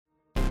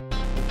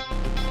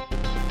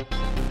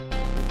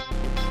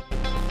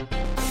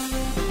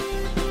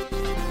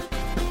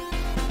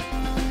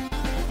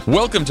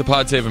Welcome to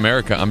Pod Save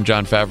America. I'm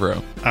John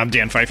Favreau. I'm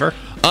Dan Pfeiffer.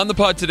 On the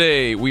pod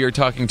today, we are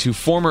talking to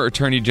former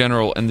Attorney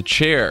General and the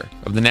chair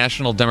of the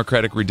National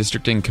Democratic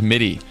Redistricting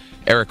Committee,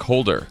 Eric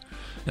Holder.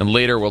 And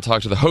later, we'll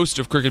talk to the host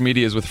of Crooked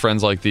Medias with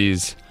Friends Like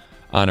These,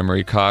 Anna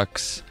Marie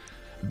Cox.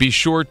 Be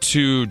sure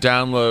to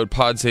download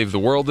Pod Save the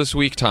World this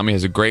week. Tommy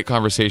has a great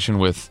conversation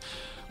with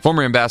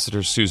former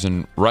Ambassador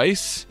Susan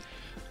Rice.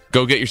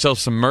 Go get yourself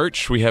some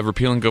merch. We have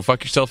Repeal and Go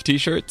Fuck Yourself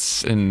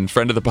t-shirts and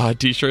Friend of the Pod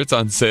t-shirts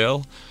on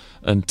sale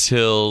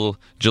until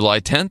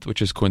July 10th,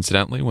 which is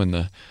coincidentally when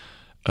the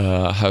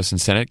House and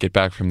Senate get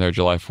back from their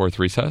July 4th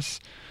recess.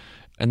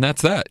 And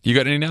that's that. You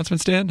got any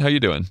announcements, Dan? How you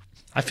doing?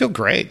 I feel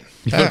great.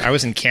 I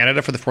was in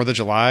Canada for the 4th of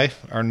July.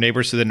 Our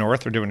neighbors to the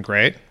north are doing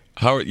great.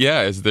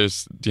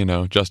 There's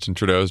Justin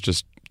Trudeau's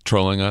just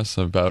trolling us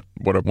about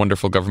what a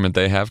wonderful government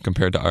they have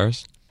compared to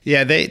ours?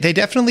 Yeah, they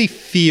definitely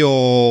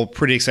feel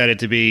pretty excited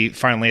to be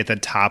finally at the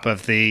top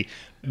of the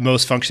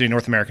most functioning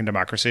North American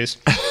democracies.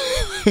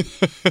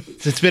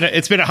 It's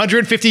been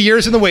 150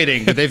 years in the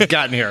waiting, but they've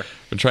gotten here.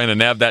 Been trying to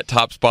nab that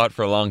top spot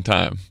for a long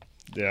time.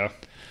 Yeah.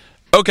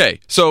 Okay,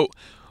 so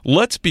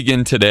let's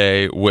begin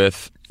today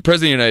with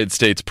President of the United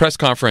States press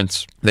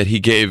conference that he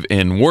gave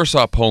in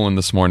Warsaw, Poland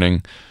this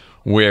morning,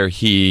 where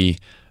he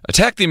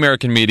attacked the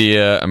American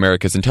media,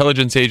 America's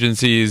intelligence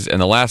agencies, and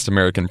the last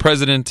American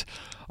president,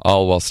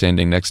 all while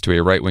standing next to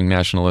a right-wing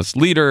nationalist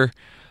leader,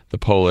 the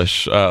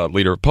Polish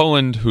leader of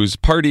Poland, whose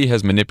party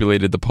has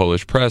manipulated the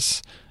Polish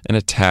press and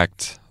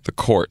attacked the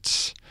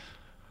courts.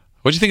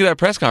 What do you think of that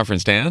press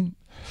conference, Dan?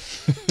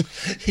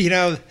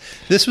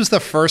 This was the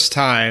first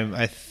time,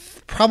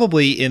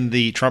 probably in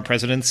the Trump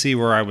presidency,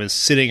 where I was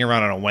sitting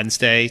around on a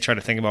Wednesday trying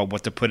to think about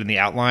what to put in the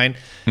outline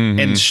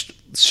and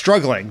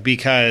struggling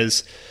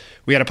because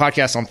we had a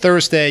podcast on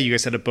Thursday. You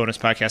guys had a bonus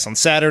podcast on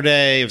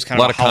Saturday. It was kind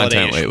of a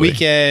holiday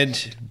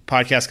weekend.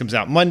 Podcast comes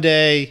out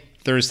Monday.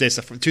 Tuesday's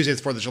the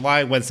 4th of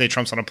July. Wednesday,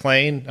 Trump's on a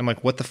plane. I'm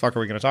like, what the fuck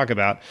are we going to talk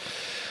about?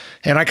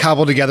 And I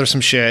cobbled together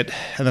some shit.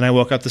 And then I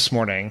woke up this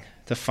morning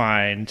to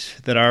find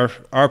that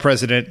our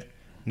president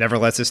never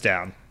lets us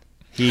down.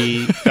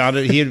 He found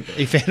it.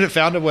 He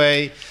found a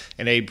way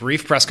in a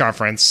brief press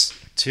conference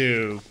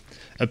to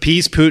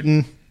appease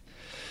Putin,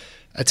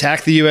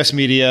 attack the U.S.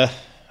 media,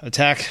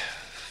 attack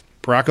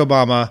Barack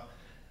Obama,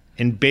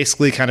 and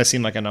basically kind of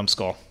seem like a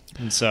numbskull.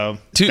 And so,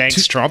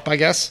 thanks, Trump, I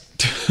guess.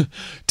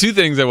 Two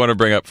things I want to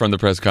bring up from the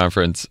press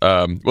conference.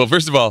 Well,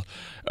 first of all,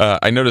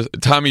 I noticed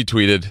Tommy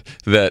tweeted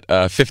that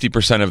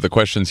 50% of the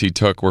questions he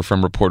took were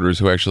from reporters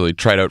who actually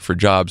tried out for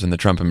jobs in the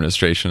Trump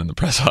administration in the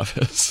press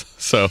office.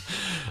 So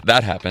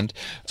that happened.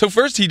 So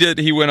first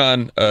he went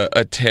on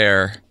a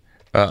tear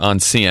on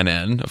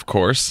CNN, of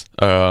course,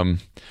 an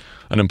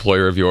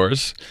employer of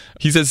yours.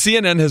 He says,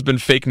 CNN has been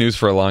fake news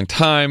for a long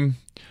time.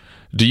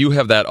 Do you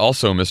have that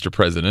also, Mr.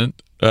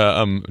 President?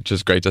 Which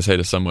is great to say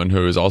to someone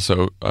who has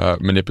also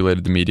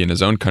manipulated the media in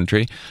his own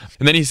country.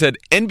 And then he said,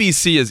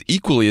 NBC is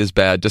equally as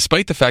bad,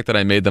 despite the fact that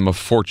I made them a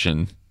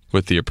fortune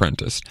with The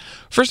Apprentice.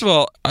 First of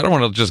all, I don't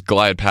want to just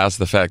glide past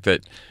the fact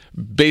that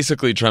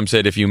basically Trump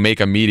said if you make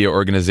a media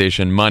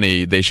organization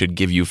money, they should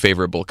give you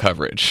favorable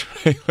coverage.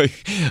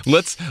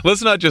 Let's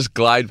not just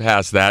glide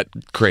past that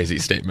crazy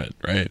statement,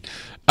 right?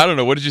 I don't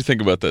know. What did you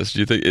think about this? Do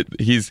you think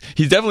he's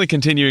definitely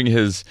continuing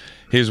his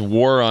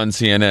war on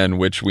CNN,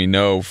 which we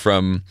know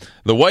from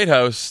the White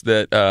House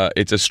that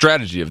it's a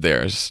strategy of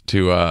theirs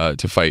to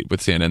fight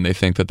with CNN. They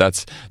think that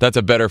that's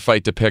a better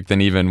fight to pick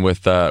than even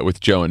with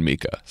Joe and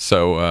Mika.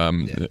 So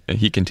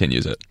he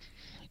continues it.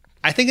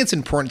 I think it's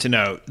important to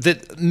note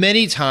that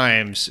many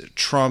times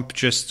Trump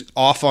just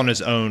off on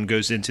his own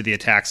goes into the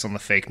attacks on the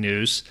fake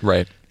news.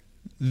 Right.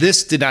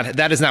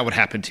 That is not what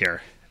happened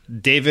here.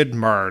 David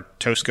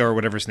Martosko, or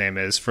whatever his name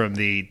is, from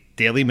the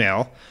Daily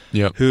Mail,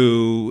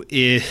 who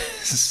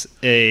is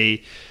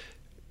a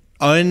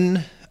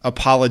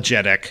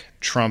unapologetic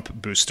Trump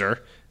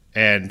booster,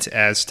 and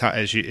as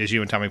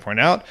you and Tommy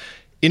point out,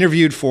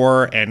 interviewed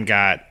for and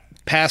got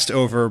passed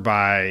over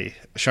by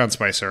Sean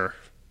Spicer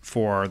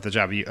for the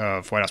job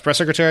of White House press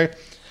secretary.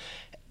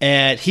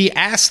 And he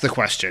asked the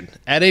question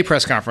at a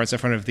press conference in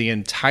front of the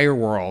entire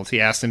world.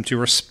 He asked him to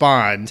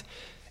respond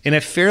in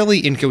a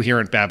fairly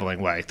incoherent, babbling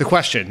way.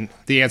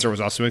 The answer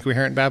was also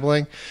incoherent,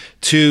 babbling,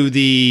 to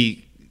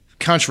the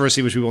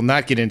controversy, which we will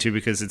not get into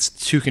because it's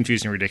too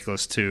confusing and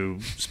ridiculous to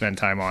spend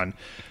time on,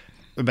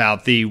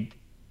 about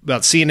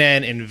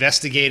CNN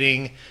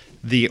investigating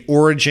the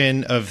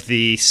origin of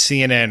the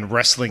CNN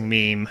wrestling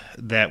meme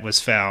that was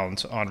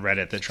found on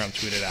Reddit that Trump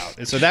tweeted out.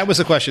 And so that was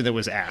a question that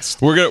was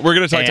asked. We're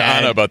gonna talk to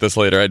Anna about this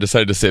later. I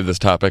decided to save this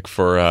topic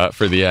for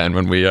the end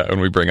when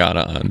we bring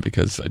Anna on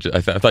because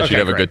I thought she'd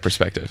have a good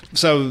perspective.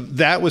 So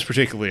that was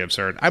particularly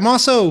absurd. I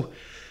think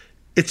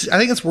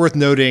it's worth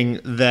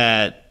noting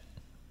that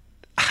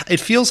it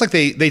feels like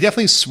they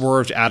definitely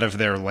swerved out of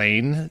their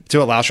lane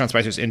to allow Sean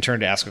Spicer's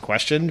intern to ask a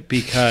question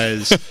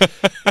because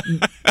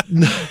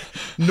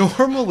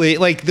normally,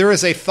 like, there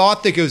is a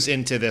thought that goes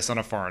into this on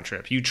a foreign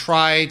trip. You're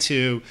going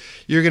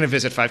to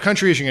visit 5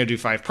 countries, you're going to do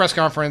 5 press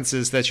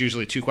conferences. That's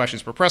usually 2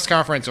 questions per press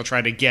conference. You'll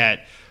try to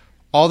get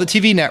all the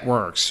TV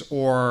networks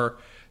or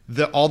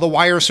all the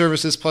wire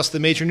services plus the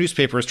major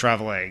newspapers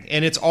traveling.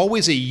 And it's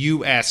always a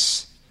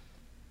U.S.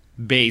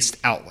 based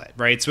outlet,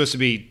 right? It's supposed to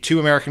be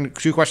two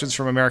questions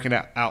from American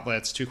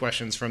outlets, 2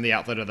 questions from the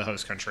outlet of the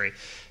host country.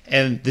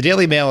 And the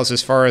Daily Mail is,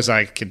 as far as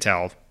I can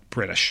tell,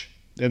 British.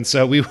 And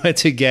so we went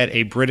to get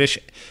a British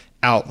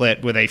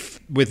outlet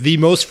with the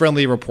most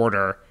friendly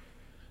reporter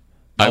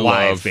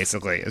alive,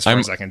 basically, as far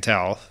as I can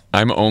tell.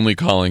 I'm only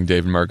calling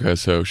David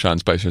Marcoso Sean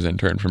Spicer's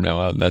intern from now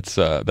on. That's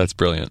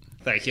brilliant.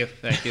 Thank you.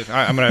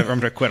 I'm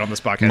gonna quit on this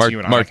podcast.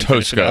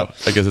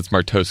 Martosco. I guess it's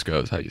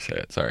Martosco is how you say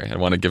it. Sorry, I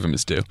want to give him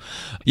his due.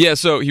 Yeah,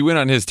 so he went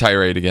on his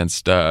tirade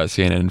against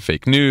CNN and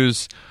fake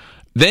news.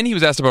 Then he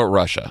was asked about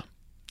Russia.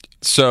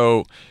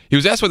 So he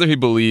was asked whether he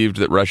believed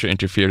that Russia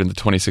interfered in the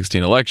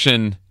 2016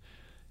 election,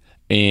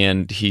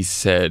 and he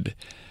said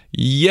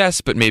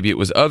yes, but maybe it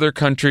was other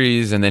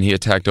countries. And then he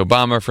attacked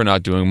Obama for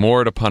not doing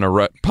more to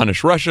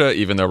punish Russia,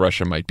 even though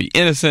Russia might be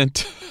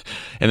innocent.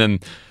 And then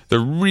the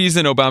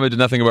reason Obama did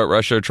nothing about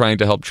Russia trying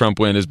to help Trump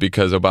win is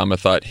because Obama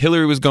thought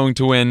Hillary was going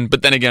to win,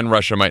 but then again,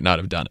 Russia might not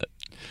have done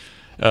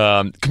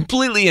it.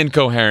 Completely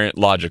incoherent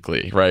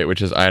logically, right?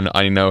 Which is,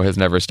 I know has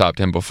never stopped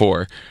him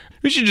before.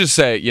 We should just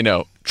say,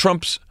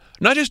 Trump's,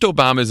 not just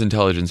Obama's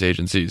intelligence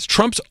agencies,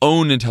 Trump's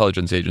own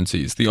intelligence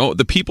agencies,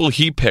 the people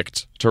he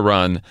picked to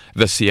run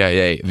the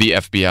CIA, the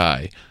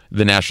FBI,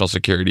 the National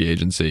Security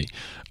Agency,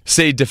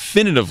 say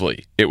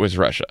definitively it was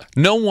Russia.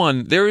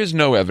 There is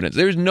no evidence.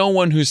 There is no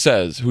one who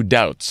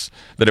doubts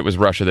that it was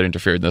Russia that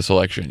interfered in this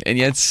election. And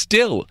yet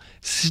still,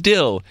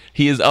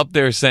 he is up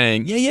there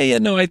saying,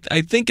 no,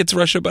 I think it's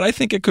Russia, but I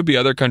think it could be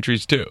other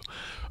countries too.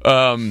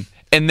 And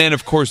then,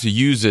 of course,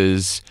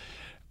 uses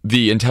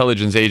the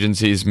intelligence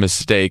agency's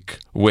mistake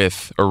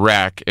with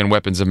Iraq and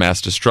weapons of mass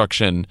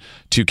destruction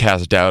to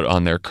cast doubt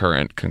on their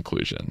current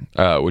conclusion,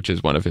 which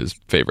is one of his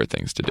favorite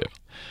things to do.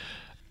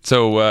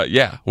 So,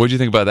 what did you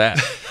think about that?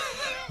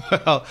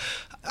 Well,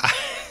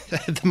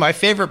 my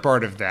favorite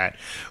part of that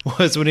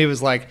was when he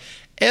was like,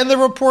 and the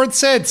report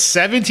said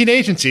 17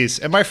 agencies.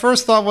 And my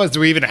first thought was,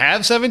 do we even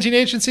have 17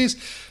 agencies?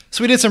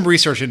 So we did some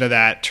research into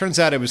that. Turns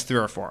out it was 3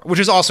 or 4, which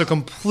is also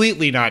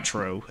completely not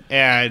true.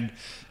 And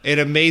an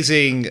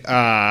amazing,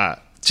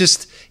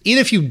 just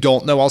even if you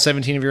don't know all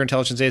 17 of your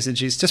intelligence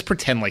agencies, just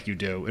pretend like you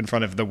do in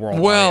front of the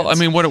world. Well, audience.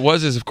 I mean, what it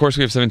was is, of course,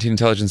 we have 17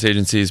 intelligence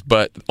agencies,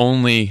 but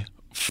only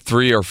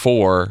 3 or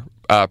 4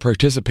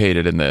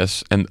 participated in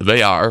this, and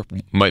they are,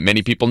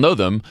 many people know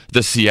them,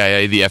 the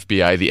CIA, the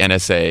FBI, the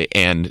NSA,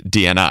 and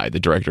DNI, the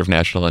Director of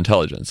National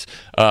Intelligence.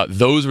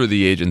 Those were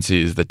the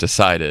agencies that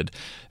decided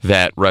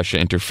that Russia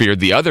interfered.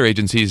 The other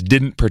agencies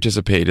didn't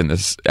participate in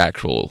this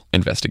actual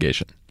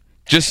investigation.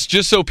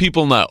 Just so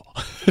people know.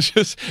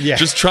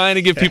 just trying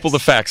to give people the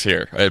facts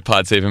here at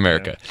Pod Save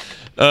America.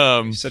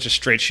 Such a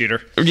straight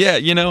shooter. Yeah,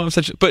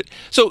 but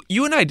so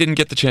you and I didn't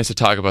get the chance to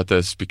talk about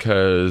this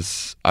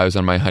because I was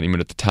on my honeymoon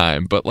at the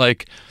time, but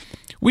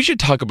we should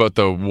talk about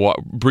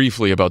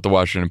briefly about the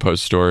Washington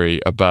Post story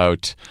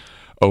about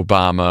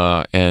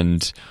Obama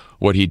and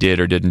what he did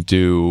or didn't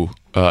do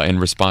in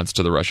response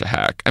to the Russia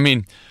hack. I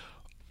mean,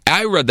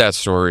 I read that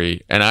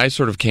story and I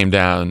sort of came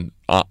down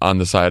on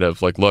the side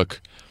of look,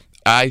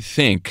 I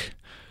think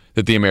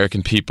that the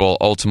American people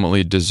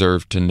ultimately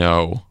deserve to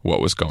know what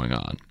was going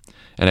on.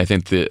 And I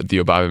think the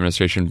Obama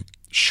administration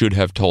should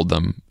have told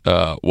them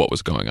what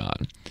was going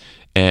on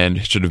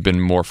and should have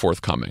been more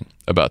forthcoming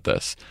about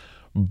this.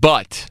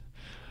 But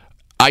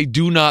I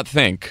do not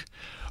think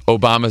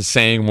Obama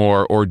saying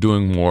more or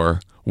doing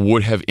more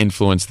would have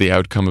influenced the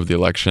outcome of the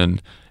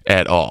election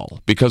at all.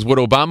 Because what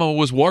Obama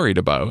was worried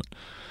about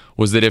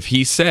was that if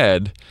he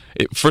said,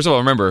 first of all,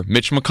 remember,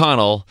 Mitch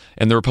McConnell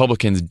and the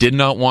Republicans did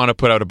not want to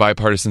put out a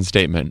bipartisan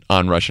statement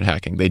on Russian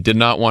hacking. They did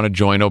not want to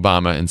join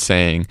Obama in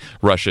saying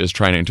Russia is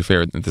trying to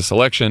interfere in this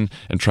election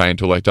and trying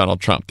to elect Donald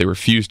Trump. They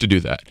refused to do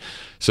that.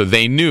 So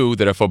they knew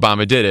that if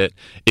Obama did it,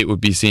 it would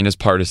be seen as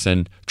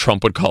partisan.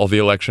 Trump would call the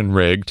election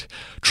rigged.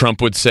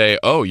 Trump would say,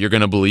 oh, you're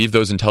going to believe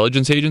those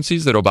intelligence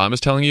agencies that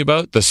Obama's telling you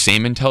about? The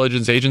same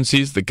intelligence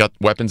agencies that got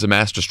weapons of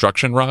mass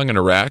destruction wrong in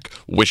Iraq,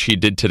 which he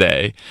did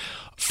today.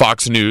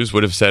 Fox News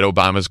would have said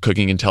Obama's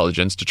cooking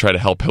intelligence to try to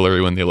help Hillary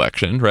win the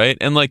election, right?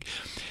 And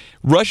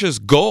Russia's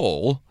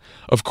goal,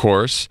 of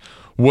course,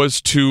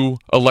 was to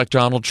elect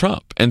Donald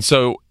Trump. And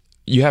so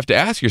you have to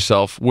ask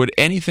yourself, would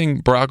anything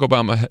that Barack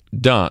Obama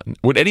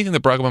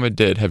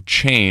did have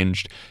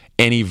changed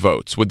any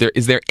votes?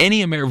 Is there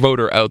any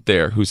voter out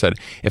there who said,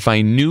 if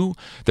I knew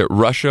that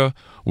Russia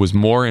was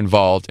more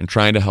involved in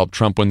trying to help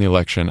Trump win the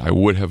election, I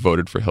would have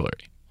voted for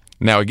Hillary?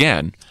 Now,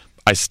 again,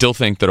 I still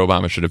think that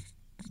Obama should have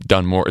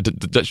done more,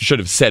 should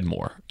have said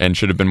more, and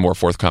should have been more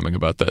forthcoming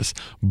about this.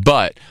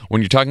 But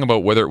when you're talking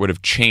about whether it would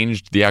have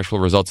changed the actual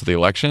results of the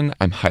election,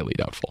 I'm highly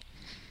doubtful.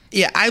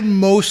 Yeah, I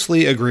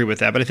mostly agree with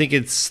that, but I think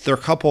there are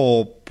a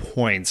couple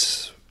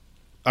points.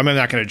 I'm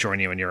not going to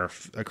join you in your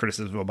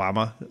criticism of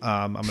Obama.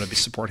 I'm going to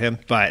support him,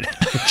 but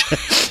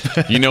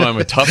I'm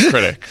a tough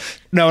critic.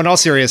 No, in all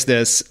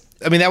seriousness,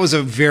 I mean, that was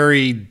a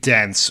very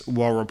dense,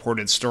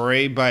 well-reported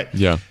story, but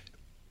yeah,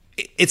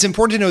 it's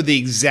important to know the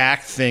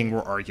exact thing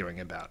we're arguing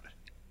about.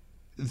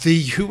 The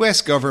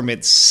U.S.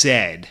 government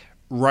said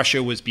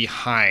Russia was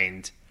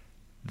behind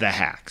the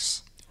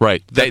hacks.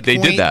 Right. They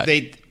did that.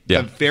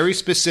 A very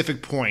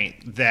specific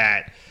point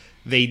that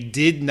they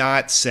did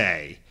not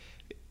say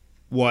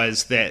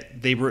was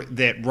that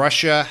that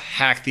Russia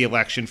hacked the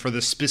election for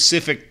the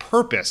specific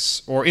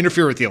purpose, or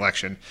interfere with the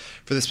election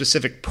for the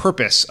specific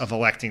purpose of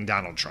electing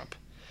Donald Trump.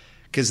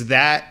 Because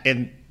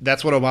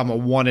that's what Obama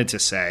wanted to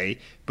say,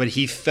 but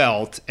he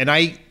felt, and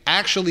I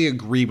actually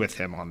agree with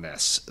him on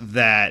this,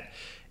 that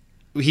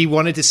he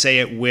wanted to say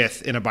it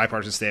in a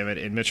bipartisan statement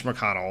in Mitch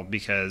McConnell,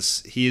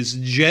 because he is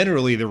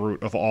generally the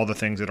root of all the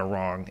things that are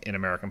wrong in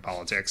American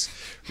politics.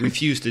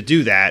 Refused to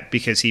do that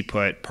because he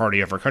put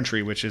party over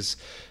country, which is,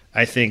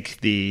 I think,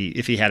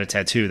 if he had a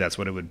tattoo, that's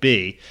what it would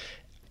be.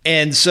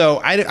 And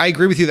so I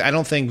agree with you that I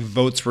don't think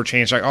votes were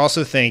changed. I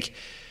also think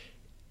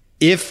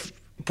if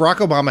Barack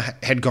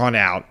Obama had gone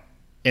out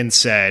and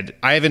said,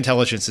 I have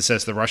intelligence that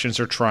says the Russians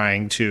are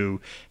trying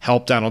to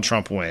help Donald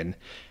Trump win,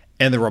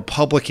 and the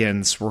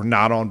Republicans were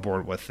not on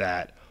board with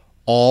that,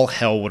 all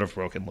hell would have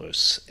broken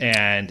loose.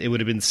 And it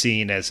would have been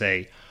seen as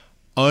a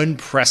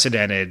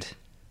unprecedented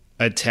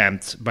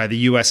attempt by the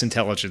U.S.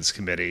 Intelligence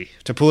Committee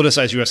to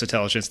politicize U.S.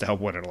 intelligence to help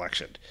win an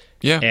election.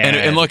 Yeah,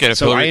 and look, if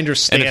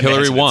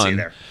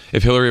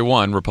Hillary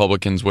won,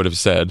 Republicans would have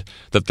said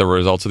that the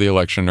results of the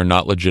election are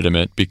not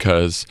legitimate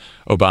because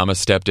Obama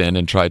stepped in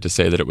and tried to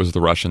say that it was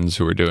the Russians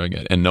who were doing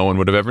it, and no one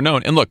would have ever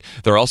known. And look,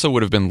 there also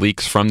would have been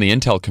leaks from the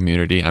intel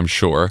community, I'm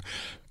sure,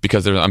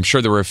 because I'm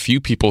sure there were a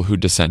few people who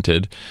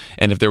dissented,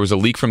 and if there was a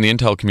leak from the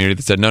intel community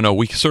that said, no,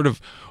 we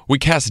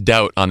cast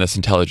doubt on this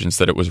intelligence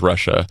that it was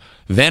Russia,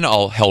 then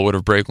all hell would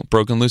have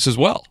broken loose as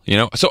well.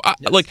 So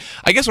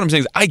I guess what I'm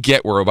saying is I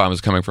get where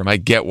Obama's coming from. I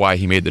get why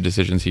he made the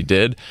decisions he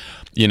did.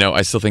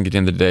 I still think at the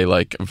end of the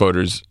day,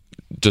 voters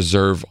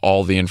deserve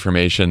all the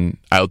information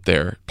out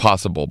there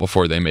possible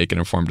before they make an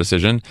informed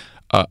decision.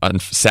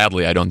 And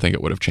sadly, I don't think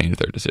it would have changed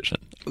their decision.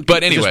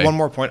 But anyway, just one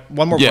more point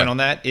on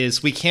that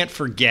is we can't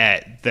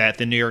forget that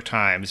the New York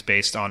Times,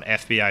 based on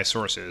FBI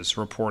sources,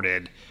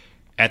 reported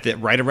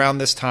right around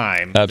this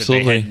time that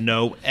they had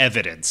no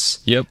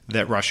evidence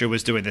that Russia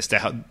was doing this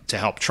to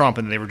help Trump,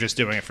 and they were just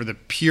doing it for the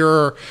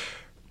pure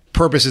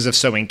purposes of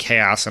sowing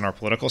chaos in our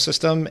political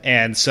system.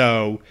 And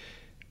so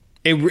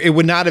it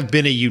would not have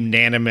been a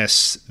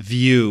unanimous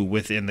view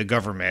within the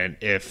government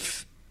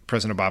if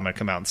President Obama had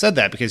come out and said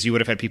that, because you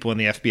would have had people in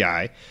the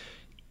FBI,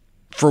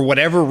 for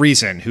whatever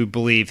reason, who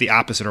believed the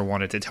opposite or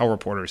wanted to tell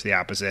reporters the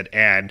opposite,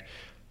 and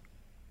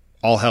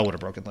all hell would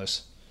have broken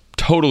loose.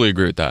 Totally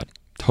agree with that.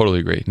 Totally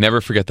agree.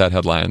 Never forget that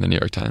headline in the New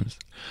York Times.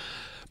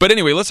 But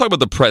anyway, let's talk about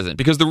the present,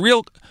 because the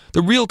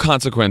real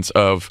consequence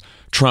of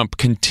Trump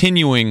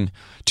continuing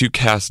to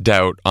cast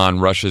doubt on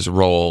Russia's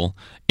role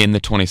in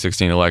the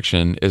 2016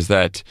 election is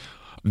that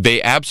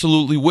they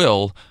absolutely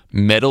will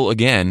meddle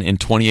again in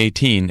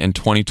 2018 and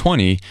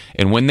 2020.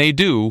 And when they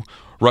do,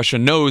 Russia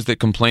knows that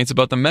complaints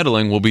about the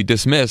meddling will be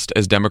dismissed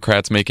as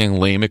Democrats making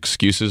lame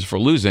excuses for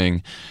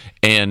losing.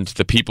 And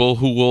the people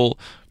who will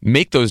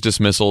make those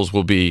dismissals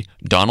will be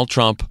Donald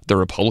Trump, the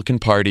Republican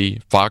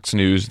Party, Fox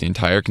News, the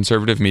entire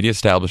conservative media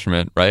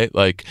establishment, right?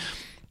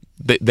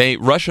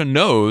 Russia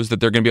knows that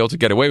they're going to be able to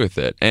get away with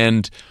it.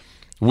 And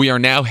we are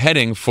now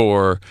heading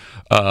for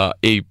a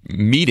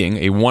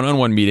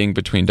one-on-one meeting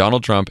between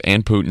Donald Trump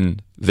and Putin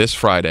this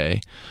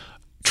Friday.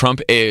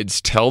 Trump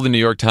aides tell the New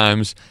York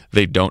Times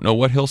they don't know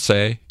what he'll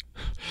say.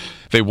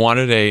 They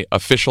wanted a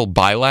official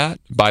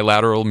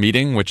bilateral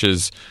meeting, which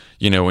is,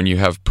 when you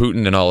have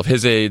Putin and all of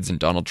his aides and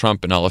Donald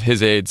Trump and all of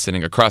his aides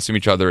sitting across from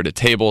each other at a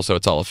table, so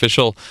it's all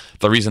official.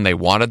 The reason they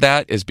wanted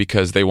that is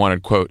because they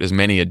wanted, quote, as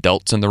many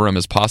adults in the room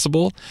as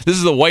possible. This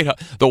is the White House.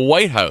 The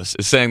White House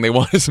is saying they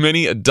want as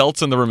many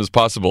adults in the room as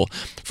possible,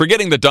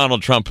 forgetting that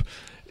Donald Trump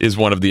is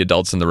one of the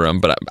adults in the room,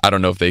 but I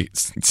don't know if they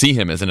see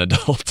him as an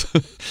adult.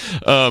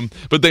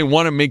 But they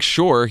want to make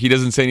sure he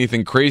doesn't say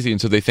anything crazy,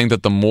 and so they think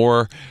that the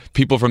more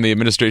people from the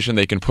administration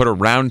they can put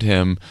around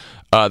him,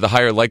 the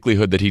higher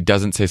likelihood that he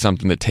doesn't say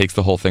something that takes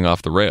the whole thing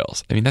off the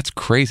rails. I mean, that's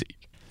crazy.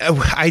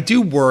 I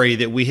do worry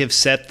that we have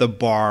set the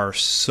bar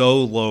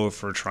so low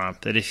for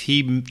Trump that if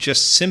he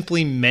just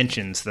simply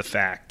mentions the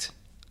fact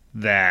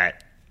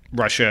that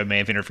Russia may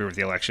have interfered with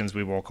the elections,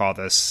 we will call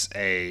this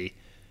a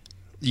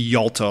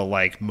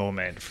Yalta-like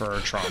moment for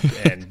Trump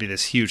and be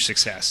this huge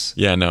success.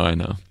 Yeah, no, I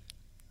know.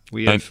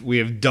 We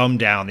have dumbed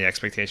down the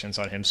expectations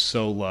on him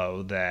so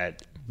low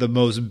that the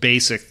most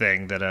basic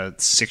thing that a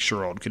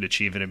 6-year-old could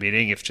achieve in a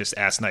meeting, if just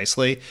asked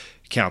nicely,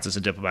 counts as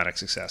a diplomatic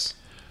success.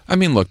 I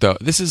mean, look, though,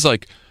 this is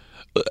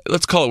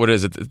let's call it what it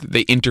is.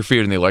 They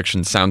interfered in the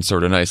election sounds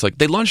sort of nice.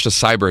 They launched a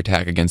cyber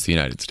attack against the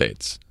United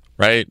States,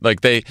 right?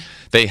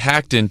 They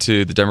hacked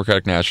into the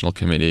Democratic National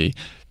Committee.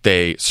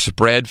 They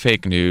spread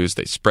fake news.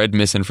 They spread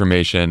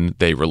misinformation.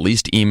 They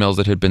released emails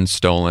that had been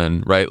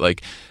stolen, right?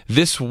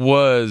 This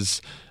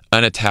was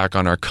an attack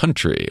on our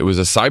country. It was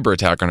a cyber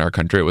attack on our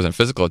country. It wasn't a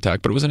physical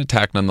attack, but it was an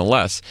attack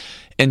nonetheless.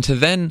 And to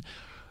then,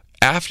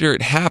 after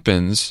it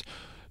happens,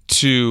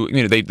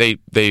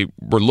 they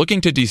were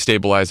looking to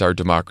destabilize our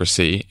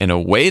democracy. In a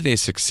way, they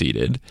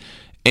succeeded.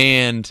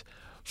 And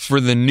for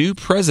the new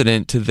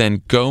president to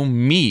then go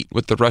meet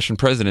with the Russian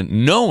president,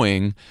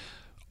 knowing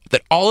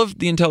that all of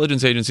the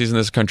intelligence agencies in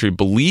this country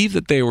believe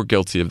that they were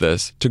guilty of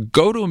this, to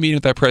go to a meeting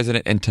with that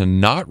president and to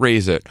not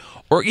raise it,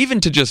 or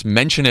even to just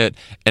mention it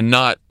and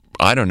not,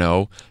 I don't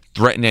know,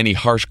 threaten any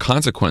harsh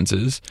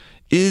consequences,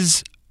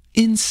 is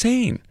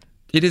insane.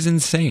 It is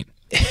insane.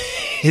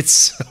 It's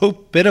so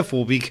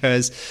pitiful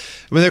because,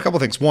 there are a couple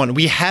of things. One,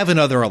 we have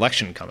another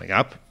election coming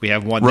up. We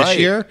have one this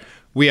year.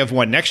 We have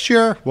one next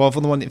year. We'll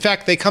have one. In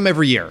fact, they come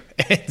every year.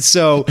 And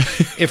so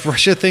if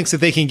Russia thinks that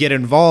they can get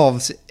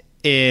involved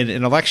in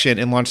an election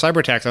and launch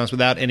cyber attacks on us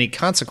without any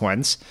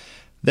consequence,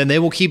 then they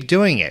will keep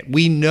doing it.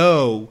 We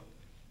know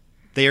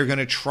they are going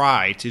to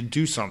try to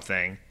do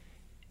something.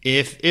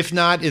 If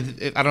not,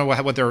 if I don't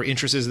know what their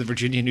interest is in the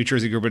Virginia and New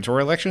Jersey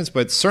gubernatorial elections,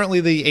 but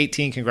certainly the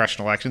 18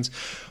 congressional elections.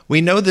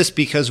 We know this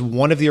because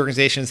one of the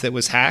organizations that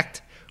was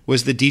hacked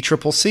was the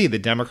DCCC, the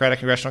Democratic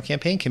Congressional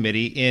Campaign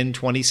Committee, in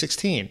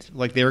 2016.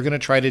 Like, they were going to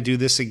try to do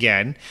this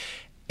again.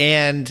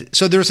 And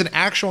so there's an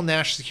actual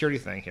national security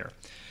thing here.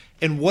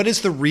 And what is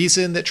the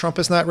reason that Trump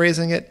is not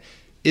raising it?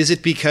 Is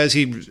it because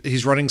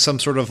he's running some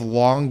sort of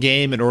long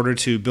game in order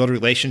to build a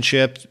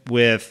relationship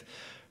with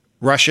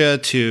Russia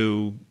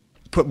to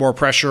put more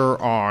pressure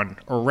on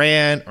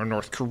Iran or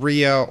North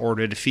Korea, or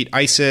to defeat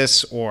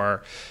ISIS,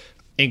 or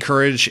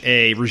encourage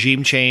a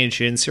regime change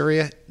in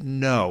Syria?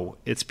 No,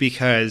 it's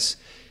because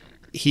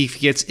he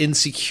gets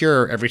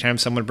insecure every time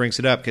someone brings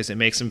it up, because it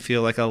makes him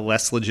feel like a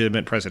less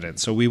legitimate president.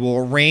 So we will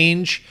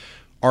arrange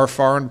our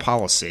foreign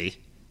policy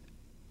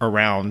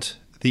around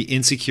the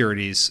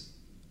insecurities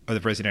of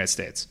the President of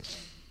the United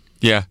States.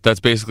 Yeah,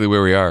 that's basically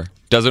where we are.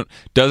 Doesn't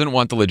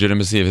want the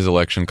legitimacy of his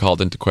election called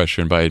into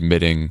question by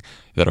admitting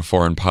that a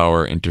foreign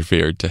power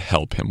interfered to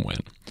help him win.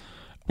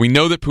 We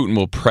know that Putin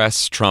will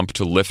press Trump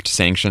to lift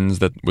sanctions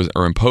that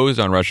are imposed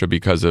on Russia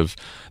because of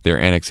their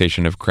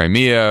annexation of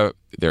Crimea,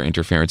 their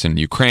interference in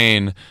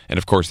Ukraine, and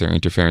of course their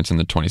interference in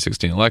the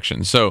 2016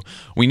 election. So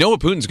we know what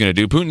Putin's going to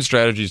do. Putin's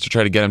strategy is to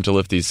try to get him to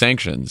lift these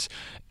sanctions.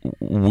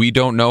 We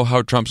don't know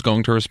how Trump's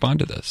going to respond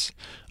to this.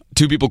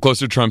 Two people close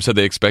to Trump said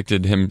they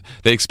expected Trump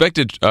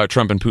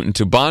and Putin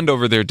to bond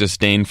over their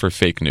disdain for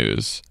fake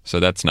news. So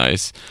that's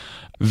nice.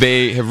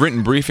 They have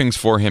written briefings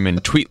for him in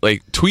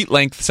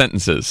tweet-length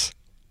sentences,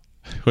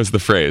 was the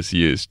phrase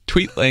used.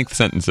 Tweet-length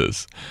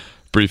sentences,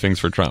 briefings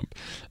for Trump.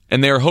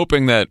 And they are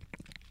hoping that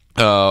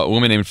a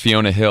woman named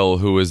Fiona Hill,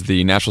 who is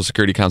the National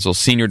Security Council's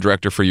senior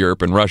director for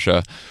Europe and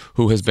Russia,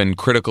 who has been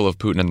critical of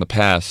Putin in the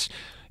past,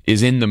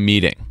 is in the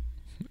meeting.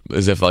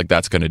 As if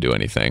that's going to do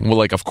anything.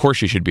 Well, of course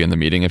she should be in the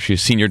meeting. If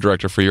she's senior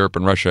director for Europe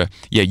and Russia,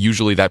 yeah,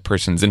 usually that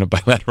person's in a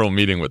bilateral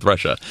meeting with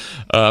Russia.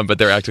 But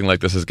they're acting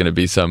like this is going to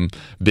be some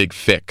big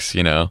fix, So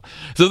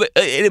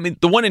the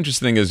one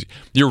interesting thing is,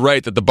 you're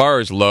right that the bar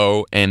is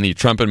low, and the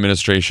Trump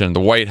administration, the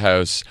White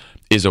House,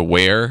 is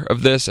aware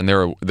of this, and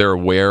they're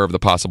aware of the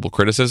possible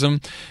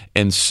criticism,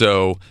 and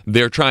so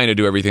they're trying to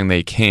do everything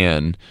they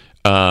can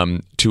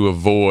to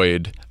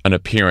avoid an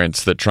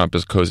appearance that Trump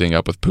is cozying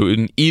up with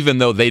Putin, even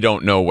though they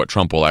don't know what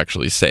Trump will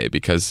actually say,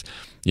 because,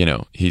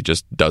 he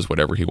just does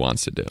whatever he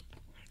wants to do.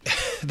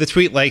 The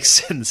tweet-like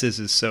sentences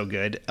is so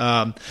good.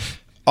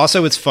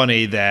 Also, it's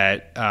funny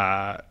that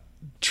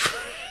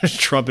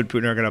Trump and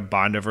Putin are going to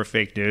bond over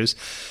fake news,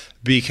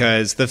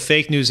 because the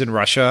fake news in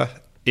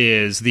Russia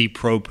is the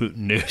pro-Putin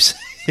news.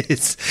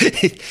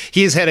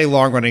 He has had a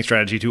long-running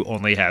strategy to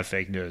only have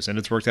fake news, and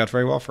it's worked out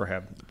very well for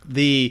him.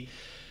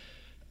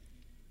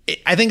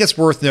 I think it's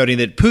worth noting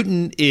that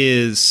Putin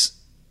is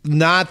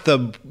not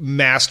the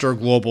master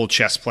global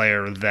chess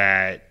player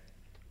that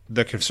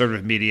the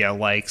conservative media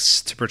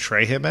likes to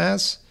portray him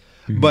as,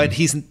 but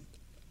he's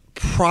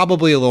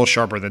probably a little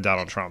sharper than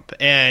Donald Trump.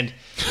 And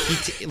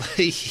I'm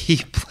going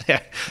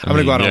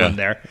to go out on a limb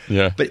there.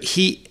 Yeah. But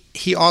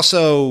he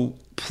also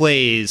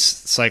plays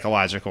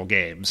psychological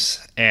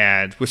games,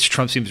 and which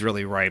Trump seems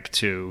really ripe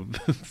to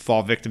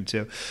fall victim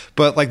to.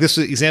 But this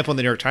example in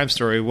the New York Times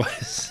story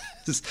was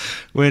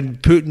when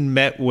Putin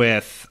met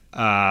with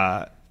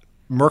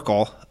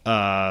Merkel,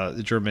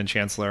 the German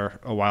chancellor,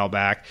 a while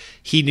back.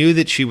 He knew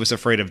that she was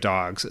afraid of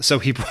dogs, so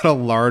he brought a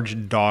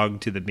large dog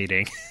to the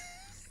meeting.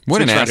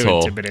 What an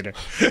asshole! Intimidate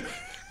her.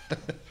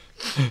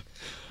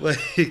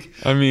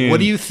 What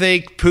do you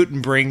think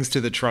Putin brings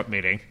to the Trump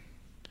meeting?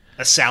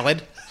 A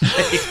salad?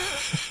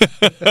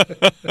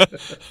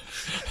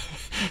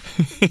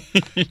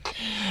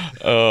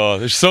 Oh,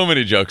 there's so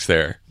many jokes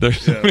there.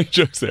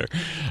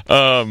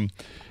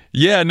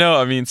 Yeah,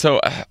 no,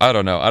 so I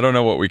don't know. I don't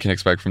know what we can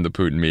expect from the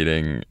Putin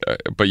meeting,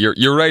 but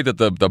you're right that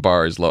the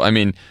bar is low.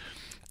 We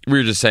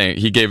were just saying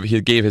he gave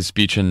his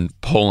speech in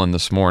Poland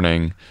this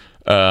morning,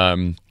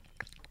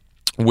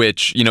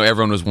 which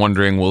everyone was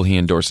wondering, will he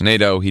endorse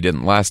NATO? He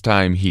didn't last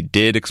time. He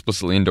did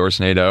explicitly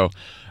endorse NATO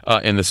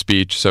in the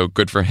speech, so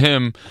good for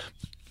him.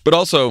 But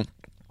also,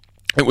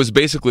 it was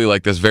basically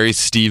this very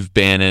Steve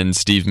Bannon,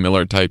 Steve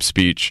Miller type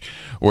speech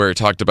where it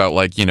talked about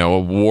a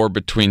war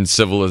between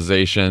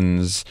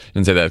civilizations.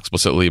 Didn't say that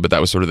explicitly, but that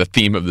was sort of the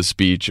theme of the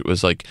speech. It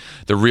was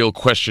the real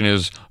question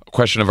is,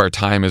 question of our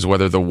time is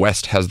whether the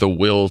West has the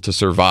will to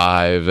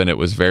survive, and it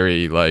was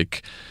very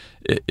like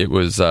it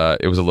was a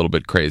little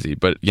bit crazy.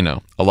 But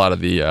a lot of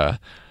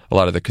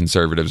the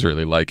conservatives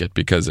really like it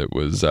because it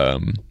was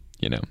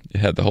it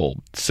had the whole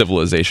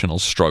civilizational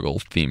struggle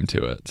theme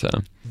to it. So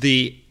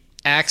the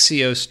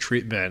Axios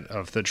treatment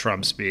of the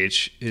Trump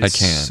speech is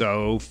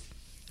so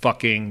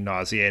fucking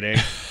nauseating.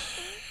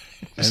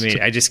 I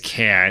mean, I just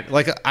can't.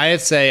 Like,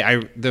 I'd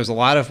say there's a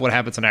lot of what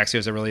happens on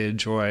Axios I really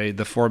enjoy.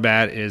 The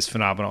format is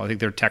phenomenal. I think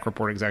their tech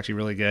reporting is actually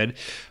really good.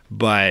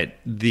 But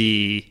I'm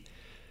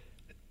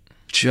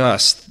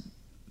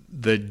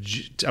going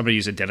to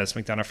use a Dennis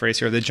McDonough phrase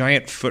here, the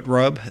giant foot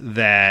rub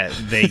that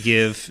they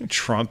give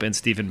Trump and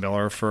Stephen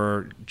Miller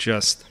for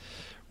just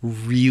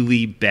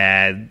really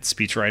bad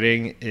speech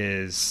writing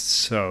is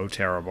so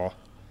terrible.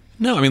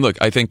 No, I mean, look,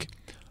 I think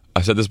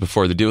I've said this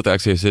before. The deal with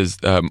Axios is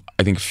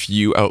I think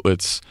few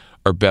outlets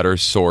are better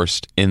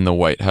sourced in the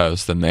White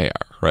House than they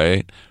are,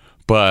 right?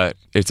 But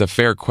it's a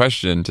fair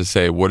question to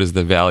say, what is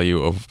the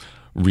value of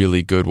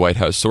really good White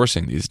House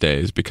sourcing these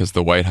days? Because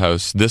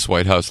this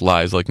White House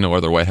lies like no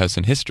other White House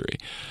in history.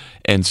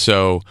 And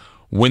so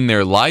when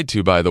they're lied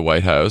to by the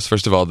White House,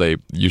 first of all, they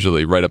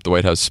usually write up the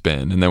White House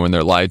spin. And then when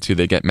they're lied to,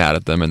 they get mad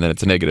at them, and then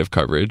it's a negative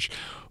coverage.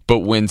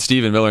 But when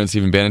Stephen Miller and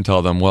Stephen Bannon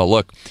tell them, well,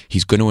 look,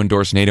 he's going to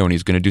endorse NATO and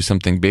he's going to do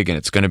something big and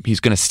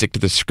he's going to stick to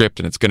the script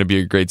and it's going to be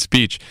a great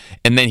speech,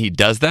 and then he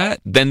does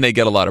that, then they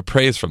get a lot of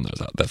praise from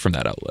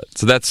that outlet.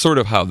 So that's sort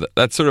of how the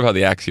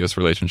Axios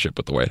relationship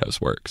with the White House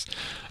works.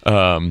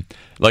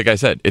 Like I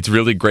said, it's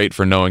really great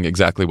for knowing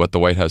exactly what the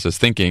White House is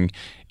thinking,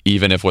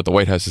 even if what the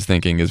White House is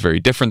thinking is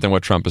very different than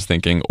what Trump is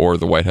thinking, or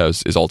the White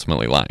House is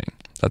ultimately lying.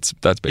 That's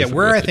basically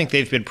where I think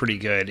they've been pretty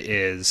good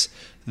is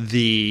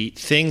the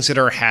things that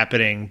are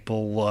happening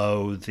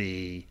below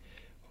the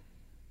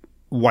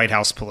White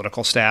House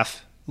political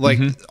staff. Like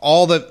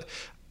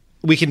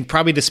we can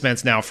probably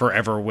dispense now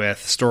forever with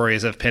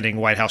stories of pending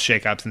White House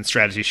shakeups and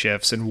strategy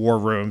shifts and war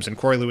rooms and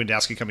Corey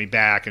Lewandowski coming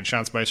back and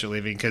Sean Spicer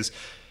leaving, because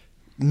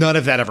none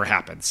of that ever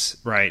happens,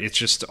 right? It's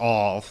just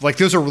all like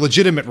those are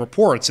legitimate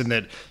reports, and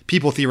that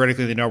people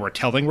theoretically they know are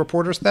telling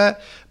reporters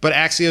that. But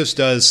Axios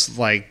does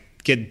like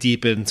get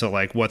deep into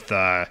like what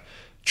the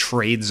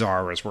trade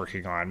czar is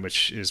working on,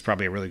 which is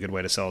probably a really good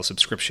way to sell a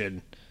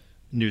subscription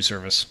news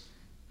service.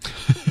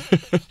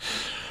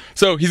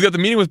 So he's got the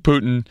meeting with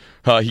Putin.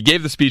 He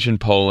gave the speech in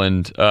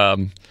Poland.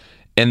 And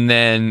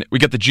then we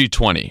got the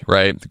G20,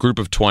 right? The group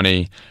of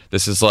 20.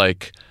 This is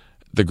like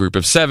the group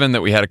of 7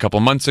 that we had a couple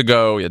months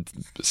ago. We had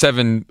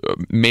 7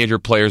 major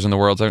players in the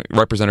world,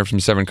 representatives from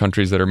 7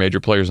 countries that are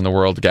major players in the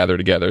world gather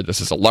together. This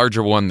is a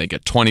larger one. They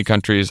get 20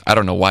 countries. I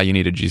don't know why you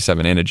need a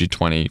G7 and a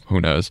G20.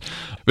 Who knows?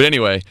 But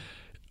anyway,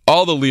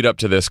 all the lead up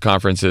to this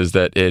conference is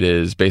that it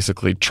is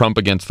basically Trump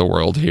against the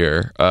world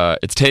here.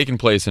 It's taking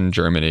place in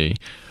Germany.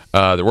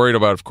 They're worried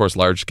about, of course,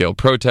 large-scale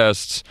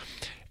protests.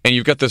 And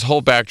you've got this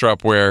whole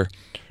backdrop where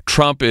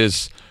Trump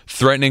is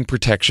threatening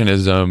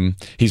protectionism.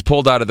 He's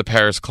pulled out of the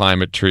Paris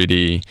Climate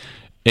Treaty.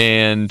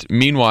 And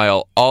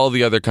meanwhile, all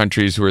the other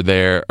countries who are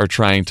there are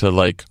trying to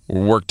like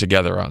work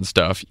together on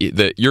stuff.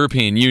 The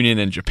European Union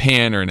and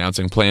Japan are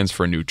announcing plans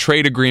for a new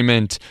trade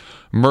agreement.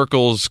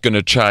 Merkel's going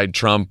to chide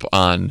Trump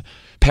on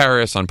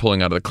Paris, on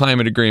pulling out of the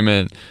climate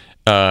agreement,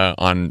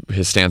 on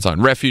his stance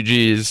on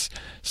refugees.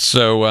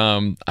 So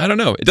I don't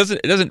know. It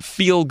doesn't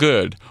feel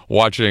good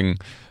watching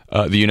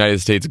the United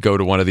States go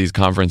to one of these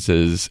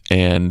conferences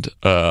and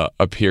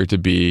appear to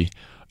be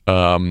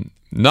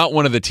not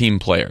one of the team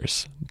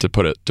players, to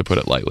put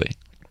it lightly.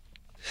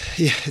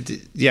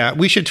 Yeah.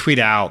 We should tweet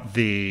out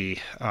the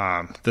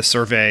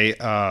survey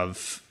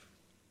of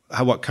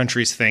what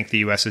countries think the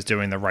U.S. is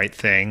doing the right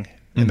thing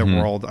in the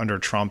world under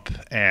Trump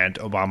and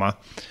Obama,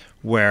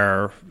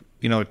 where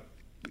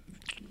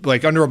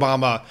like under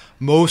Obama,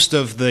 most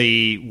of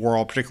the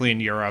world, particularly in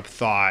Europe,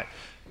 thought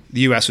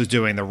the U.S. was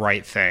doing the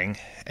right thing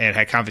and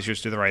had confidence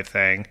to do the right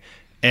thing.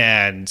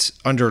 And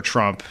under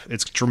Trump,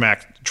 it's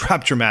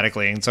dropped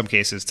dramatically in some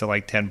cases to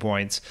like 10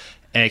 points,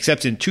 and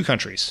except in 2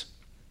 countries,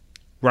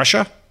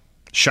 Russia,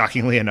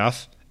 shockingly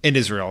enough, and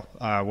Israel,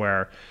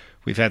 where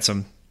we've had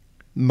some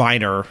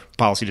minor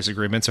policy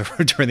disagreements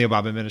during the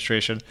Obama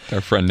administration. Our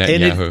friend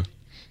Netanyahu.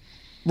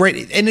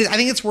 Right. And I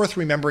think it's worth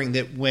remembering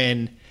that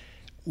when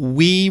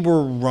we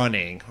were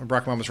running,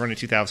 Barack Obama was running in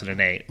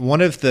 2008,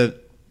 one of the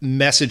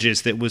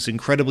messages that was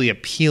incredibly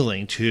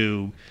appealing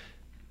to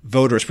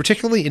voters,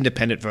 particularly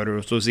independent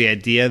voters, was the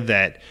idea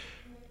that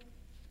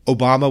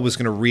Obama was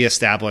going to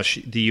reestablish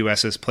the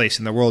U.S.'s place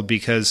in the world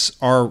because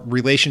our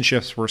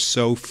relationships were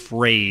so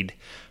frayed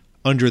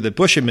under the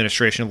Bush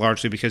administration,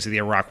 largely because of the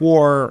Iraq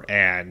War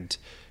and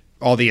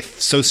all the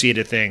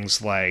associated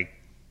things like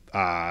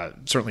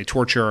certainly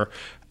torture,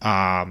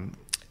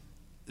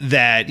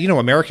 that,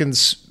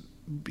 Americans,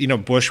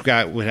 Bush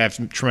would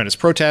have tremendous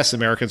protests.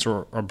 Americans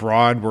were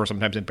abroad were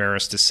sometimes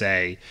embarrassed to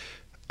say,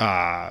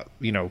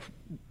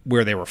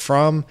 where they were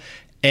from.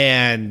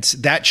 And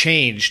that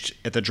changed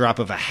at the drop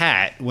of a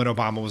hat when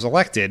Obama was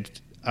elected,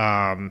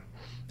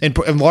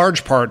 in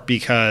large part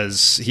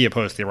because he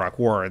opposed the Iraq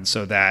War. And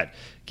so that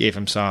gave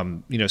him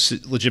some,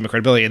 legitimate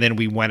credibility. And then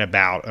we went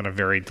about on a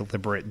very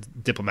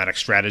deliberate diplomatic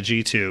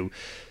strategy to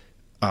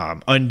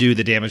undo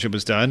the damage that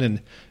was done.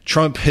 And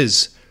Trump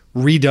has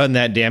redone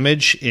that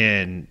damage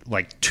in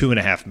like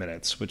 2.5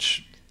 minutes,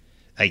 which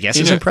I guess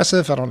is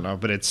impressive. I don't know,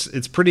 but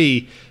it's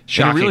pretty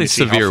shocking in a really to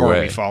see severe how far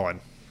way. we've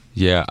fallen.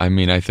 Yeah, I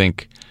mean, I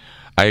think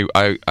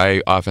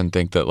I often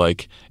think that,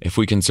 like, if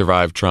we can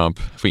survive Trump,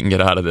 if we can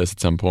get out of this at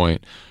some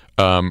point,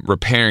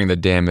 repairing the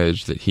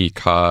damage that he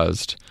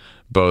caused,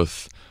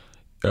 both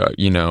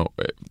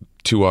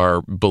to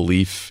our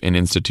belief in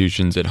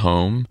institutions at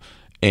home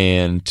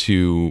and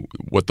to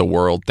what the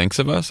world thinks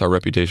of us, our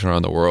reputation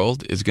around the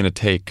world, is going to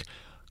take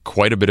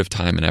quite a bit of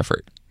time and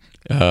effort.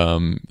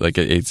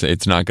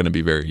 It's not going to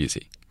be very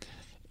easy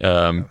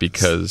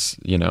because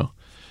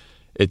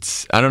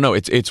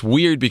it's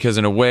weird because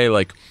in a way,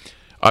 like,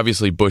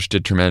 obviously Bush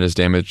did tremendous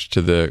damage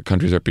to the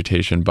country's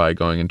reputation by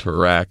going into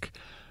Iraq.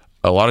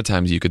 A lot of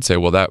times you could say,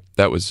 well,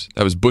 that was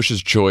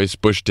Bush's choice.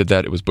 Bush did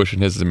that. It was Bush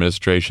and his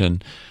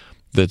administration.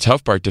 The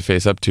tough part to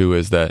face up to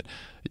is that,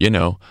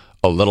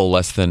 a little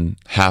less than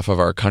half of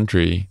our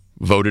country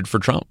voted for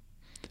Trump,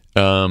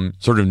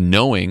 sort of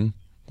knowing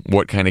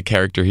what kind of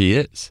character he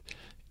is.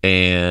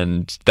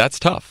 And that's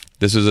tough.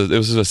 This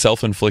was a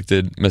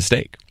self-inflicted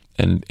mistake.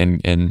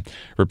 And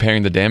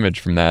repairing the damage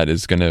from that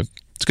it's gonna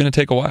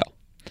take a while.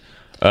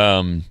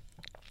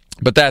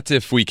 But that's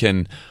if we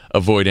can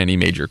avoid any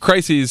major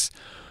crises,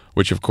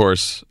 which of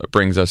course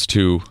brings us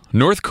to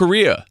North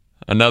Korea,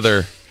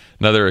 another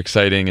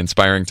exciting,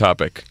 inspiring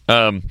topic.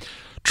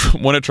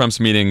 One of Trump's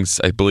meetings,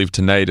 I believe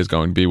tonight, is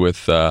going to be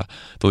with the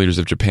leaders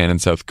of Japan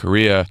and South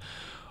Korea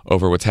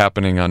over what's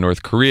happening on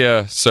North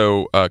Korea.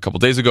 So a couple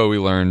days ago, we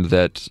learned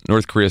that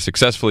North Korea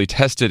successfully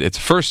tested its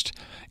first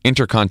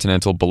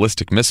intercontinental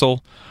ballistic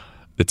missile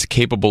that's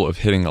capable of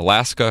hitting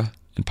Alaska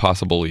and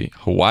possibly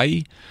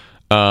Hawaii.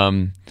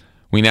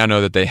 We now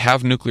know that they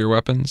have nuclear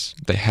weapons.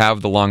 They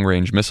have the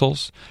long-range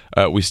missiles.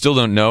 We still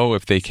don't know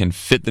if they can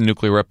fit the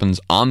nuclear weapons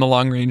on the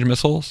long-range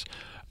missiles,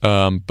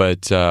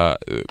 but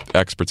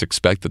experts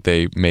expect that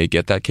they may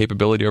get that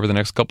capability over the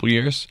next couple of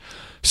years.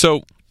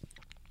 So,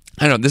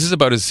 I don't know, this is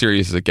about as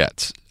serious as it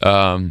gets.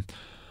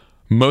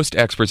 Most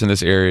experts in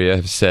this area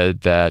have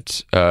said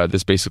that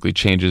this basically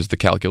changes the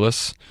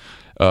calculus.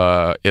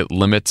 It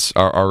limits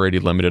our already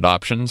limited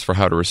options for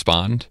how to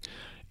respond.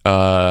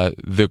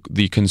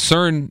 The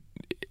concern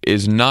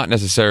is not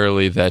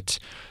necessarily that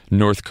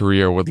North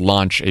Korea would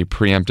launch a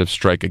preemptive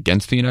strike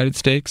against the United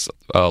States.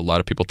 A lot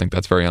of people think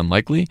that's very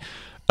unlikely.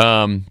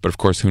 But of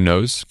course, who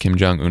knows? Kim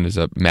Jong-un is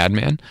a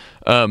madman.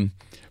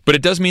 But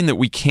it does mean that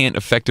we can't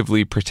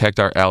effectively protect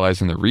our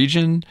allies in the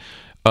region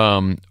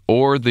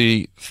or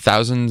the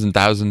thousands and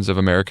thousands of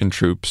American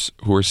troops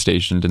who are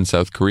stationed in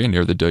South Korea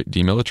near the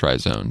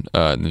demilitarized zone,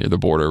 near the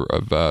border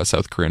of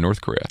South Korea and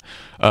North Korea.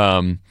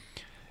 And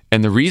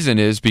the reason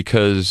is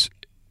because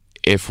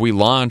if we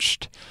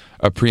launched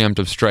a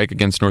preemptive strike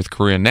against North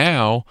Korea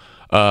now,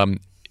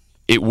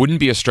 it wouldn't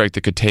be a strike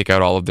that could take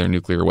out all of their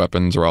nuclear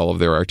weapons or all of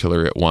their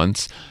artillery at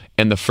once.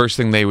 And the first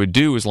thing they would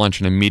do is launch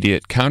an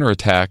immediate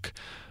counterattack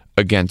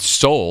against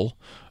Seoul,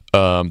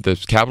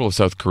 the capital of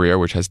South Korea,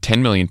 which has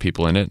 10 million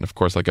people in it. And of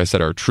course, like I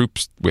said, our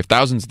troops, we have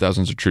thousands and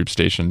thousands of troops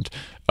stationed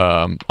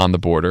on the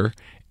border,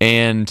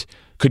 and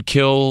could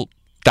kill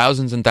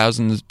thousands and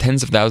thousands,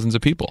 tens of thousands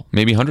of people,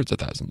 maybe hundreds of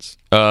thousands.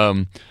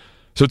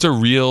 So it's a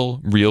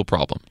real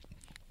problem.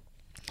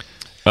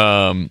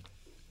 And,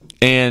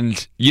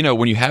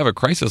 when you have a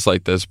crisis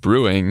like this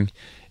brewing,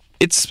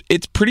 it's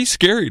pretty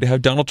scary to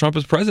have Donald Trump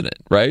as president,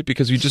 right?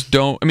 Because you just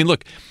don't,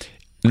 look,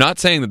 I'm not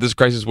saying that this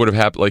crisis would have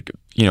happened, like,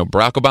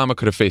 Barack Obama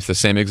could have faced the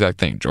same exact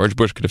thing. George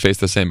Bush could have faced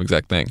the same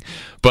exact thing.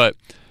 But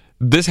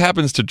this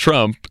happens to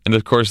Trump, and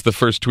of course the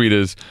first tweet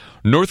is,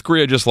 North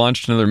Korea just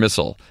launched another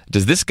missile.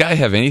 Does this guy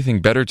have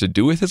anything better to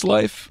do with his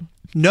life?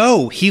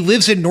 No, he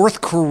lives in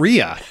North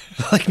Korea.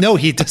 No,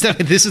 he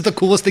doesn't. This is the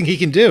coolest thing he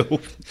can do.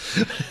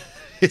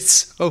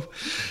 It's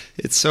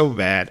so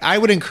bad. I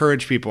would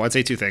encourage people. I'd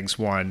say two things.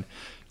 One,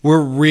 we're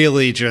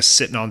really just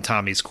sitting on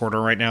Tommy's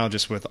corner right now,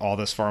 just with all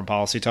this foreign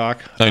policy talk.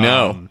 I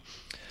know.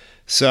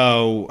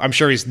 So I'm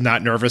sure he's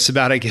not nervous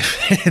about it,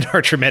 given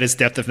our tremendous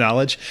depth of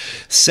knowledge.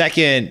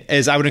 Second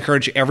is I would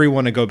encourage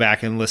everyone to go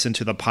back and listen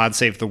to the Pod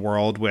Save the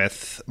World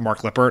with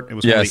Mark Lippert. It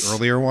was one of the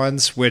earlier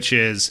ones, which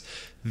is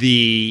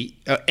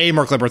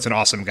Mark Lippert's an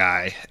awesome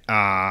guy.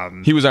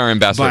 He was our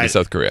ambassador to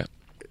South Korea.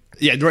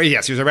 Yeah,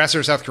 yes, he was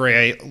ambassador to South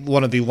Korea,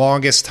 one of the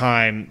longest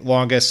serving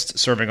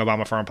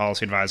Obama foreign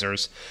policy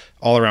advisors,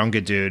 all around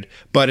good dude.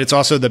 But it's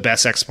also the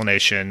best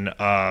explanation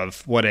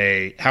of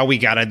how we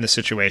got in this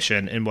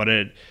situation and what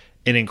an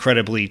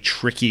incredibly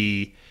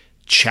tricky,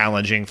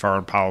 challenging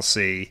foreign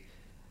policy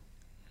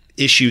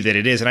issue that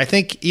it is. And I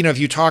think, if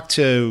you talk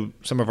to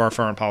some of our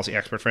foreign policy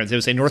expert friends, they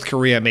would say North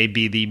Korea may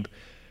be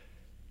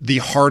the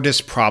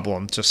hardest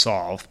problem to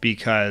solve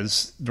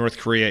because North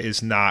Korea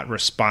is not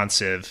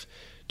responsive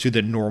to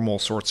the normal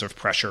sorts of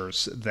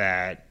pressures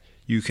that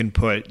you can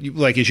put.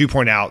 Like, as you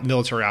point out,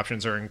 military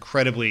options are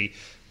incredibly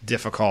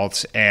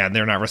difficult and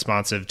they're not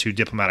responsive to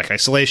diplomatic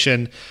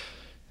isolation.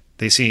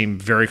 They seem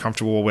very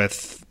comfortable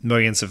with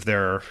millions of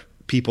their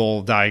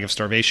people dying of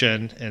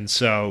starvation. And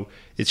so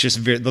it's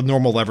just the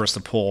normal levers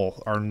to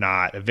pull are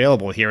not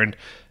available here. And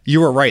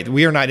you were right.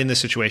 We are not in this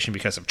situation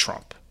because of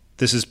Trump.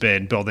 This has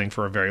been building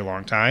for a very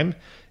long time.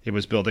 It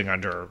was building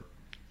under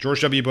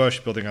George W. Bush,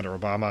 building under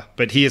Obama.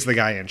 But he is the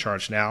guy in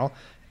charge now.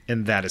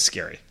 And that is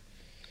scary.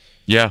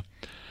 Yeah.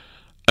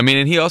 I mean,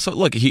 and he also,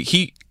 look,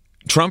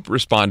 Trump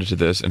responded to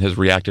this and has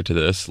reacted to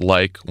this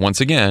like, once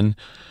again,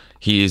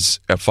 he's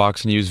a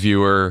Fox News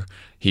viewer.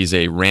 He's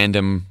a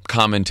random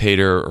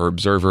commentator or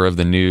observer of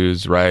the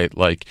news, right?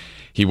 Like,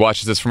 he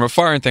watches this from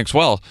afar and thinks,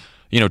 well,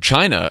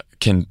 China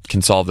can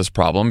solve this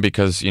problem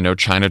because,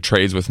 China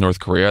trades with North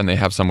Korea and they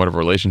have somewhat of a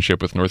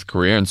relationship with North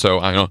Korea. And so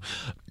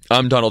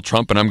I'm Donald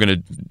Trump and I'm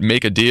going to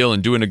make a deal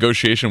and do a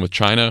negotiation with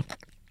China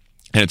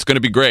and it's going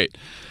to be great.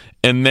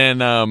 And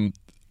then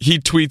he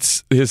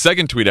tweets, his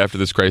second tweet after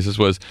this crisis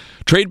was,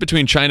 trade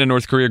between China and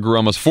North Korea grew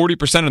almost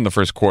 40% in the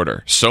first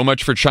quarter. So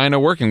much for China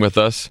working with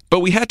us,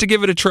 but we had to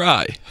give it a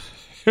try.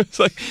 It's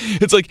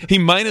like he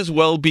might as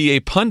well be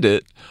a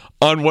pundit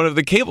on one of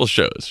the cable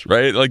shows,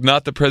 right? Like,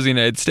 not the President of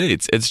the United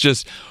States. It's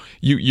just,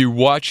 you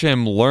watch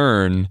him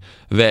learn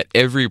that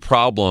every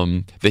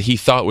problem that he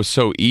thought was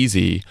so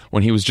easy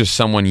when he was just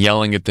someone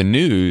yelling at the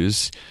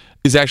news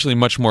is actually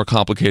much more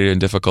complicated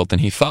and difficult than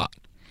he thought.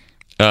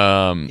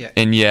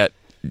 And yet,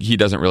 he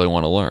doesn't really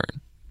want to learn.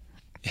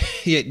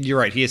 Yeah, you're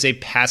right. He is a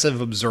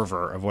passive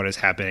observer of what is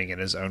happening in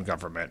his own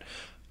government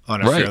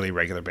on a fairly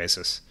regular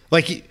basis.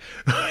 Like,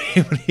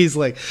 when he's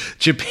like,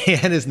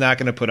 Japan is not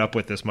going to put up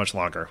with this much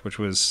longer, which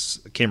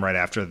came right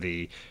after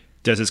the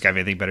 "does this guy have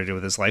anything better to do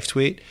with his life"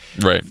 tweet.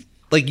 Right.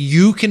 Like,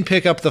 you can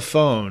pick up the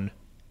phone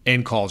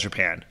and call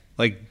Japan.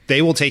 Like,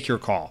 they will take your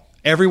call.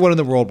 Everyone in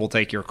the world will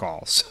take your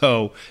call.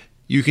 So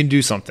you can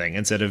do something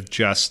instead of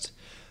just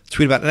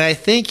tweet about it. And I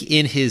think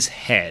in his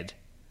head,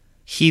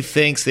 he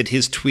thinks that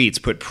his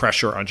tweets put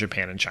pressure on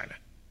Japan and China.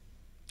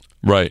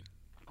 Right.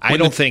 I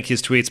don't think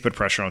his tweets put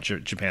pressure on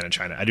Japan and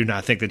China. I do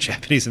not think the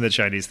Japanese and the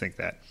Chinese think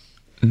that.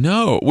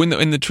 No.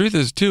 And the truth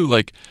is, too,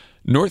 like,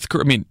 North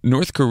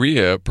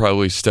Korea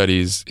probably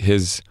studies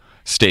his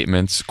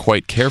statements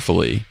quite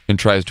carefully and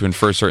tries to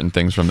infer certain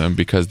things from them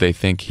because they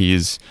think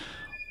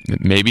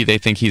maybe they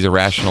think he's a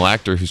rational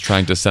actor who's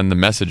trying to send the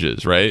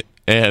messages, right?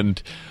 And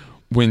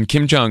when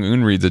Kim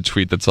Jong-un reads a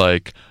tweet that's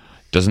like,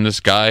 doesn't this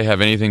guy have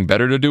anything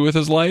better to do with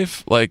his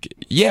life? Like,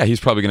 yeah, he's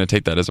probably going to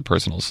take that as a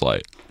personal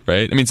slight,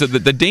 right? I mean, so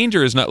the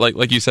danger is not,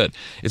 like you said,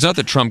 it's not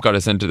that Trump got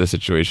us into this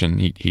situation.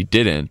 He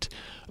didn't.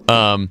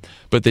 But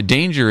the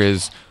danger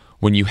is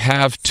when you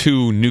have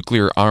two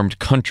nuclear-armed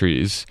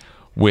countries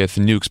with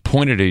nukes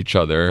pointed at each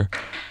other,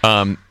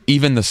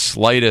 even the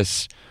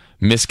slightest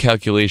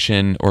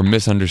miscalculation or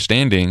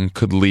misunderstanding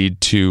could lead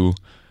to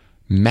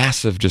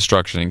massive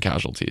destruction and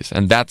casualties.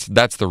 And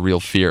that's the real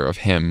fear of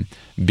him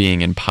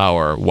being in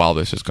power while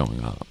this is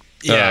going on.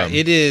 Yeah,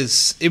 it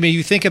is. I mean,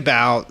 you think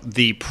about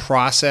the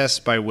process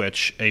by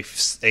which a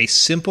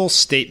simple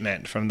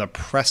statement from the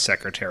press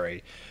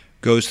secretary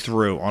goes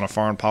through on a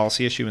foreign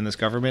policy issue in this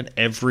government.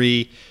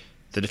 The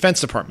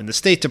Defense Department, the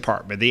State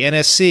Department, the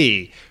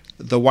NSC,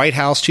 the White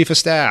House Chief of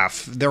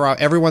Staff,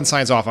 everyone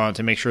signs off on it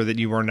to make sure that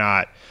you are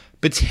not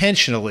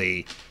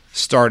potentially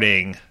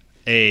starting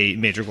a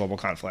major global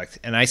conflict.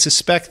 And I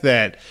suspect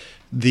that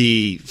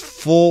the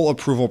full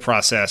approval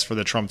process for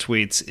the Trump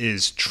tweets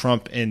is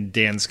Trump and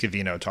Dan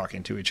Scavino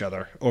talking to each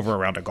other over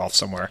around a golf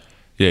somewhere.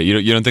 Yeah,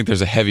 you don't think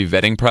there's a heavy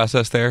vetting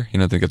process there? You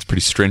don't think it's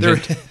pretty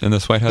stringent in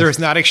this White House? There is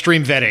not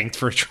extreme vetting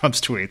for Trump's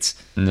tweets.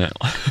 No.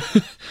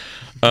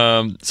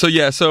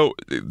 So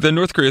the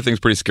North Korea thing's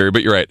pretty scary,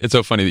 but you're right. It's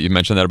so funny that you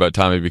mentioned that about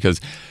Tommy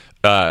because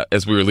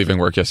as we were leaving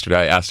work yesterday,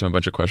 I asked him a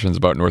bunch of questions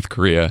about North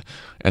Korea,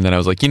 and then I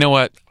was like, you know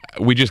what?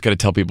 We just got to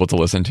tell people to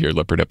listen to your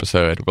Lippert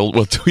episode.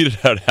 We'll tweet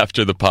it out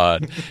after the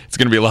pod. It's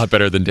going to be a lot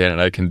better than Dan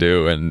and I can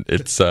do, and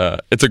it's a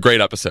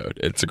great episode.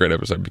 It's a great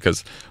episode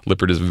because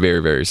Lippert is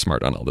very, very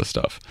smart on all this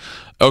stuff.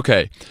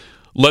 Okay,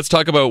 let's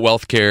talk about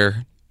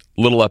WealthCare.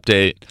 Little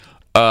update.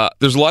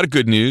 There's a lot of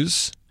good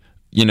news.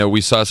 We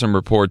saw some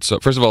reports.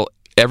 First of all,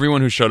 everyone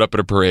who showed up at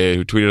a parade,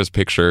 who tweeted us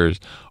pictures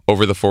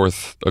over the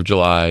 4th of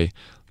July,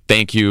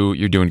 thank you.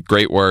 You're doing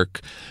great work.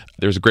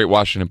 There's a great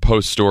Washington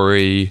Post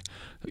story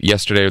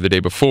yesterday or the day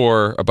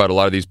before about a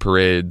lot of these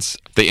parades.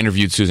 They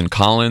interviewed Susan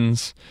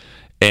Collins,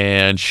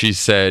 and she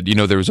said,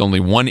 there was only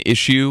one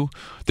issue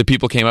that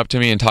people came up to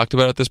me and talked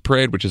about at this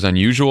parade, which is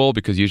unusual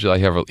because usually I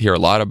hear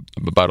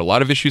about a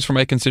lot of issues from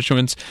my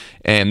constituents.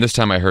 And this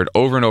time I heard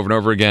over and over and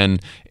over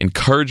again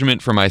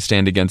encouragement for my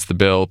stand against the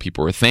bill.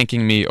 People were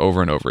thanking me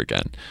over and over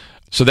again.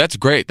 So that's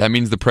great. That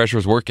means the pressure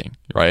is working,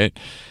 right?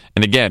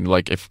 And again,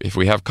 like if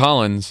we have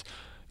Collins,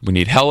 we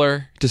need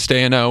Heller to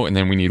stay a no, and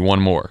then we need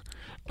one more.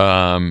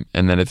 And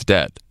then it's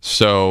dead.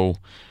 So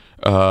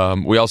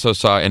we also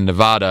saw in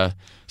Nevada,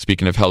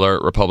 speaking of Heller,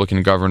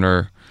 Republican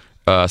Governor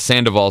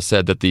Sandoval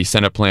said that the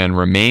Senate plan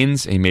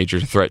remains a major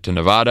threat to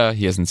Nevada.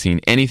 He hasn't seen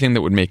anything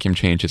that would make him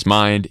change his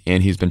mind,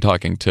 and he's been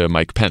talking to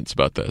Mike Pence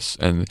about this.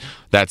 And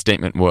that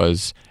statement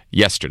was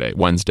yesterday,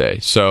 Wednesday.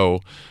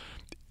 So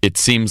it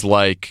seems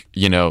like,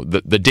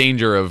 the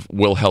danger of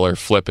will Heller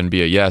flip and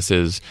be a yes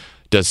is,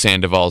 does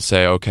Sandoval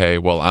say, okay,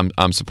 well,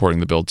 I'm supporting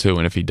the bill too,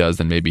 and if he does,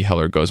 then maybe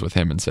Heller goes with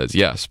him and says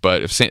yes.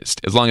 But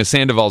as long as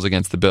Sandoval's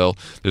against the bill,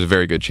 there's a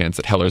very good chance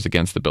that Heller's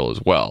against the bill as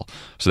well.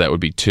 So that would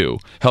be 2.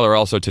 Heller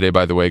also today,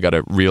 by the way, got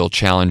a real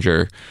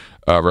challenger,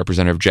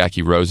 Representative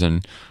Jackie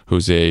Rosen,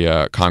 who's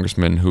a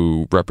congressman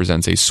who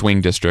represents a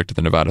swing district,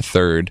 the Nevada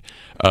 3rd.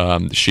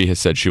 She has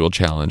said she will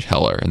challenge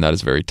Heller, and that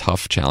is a very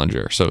tough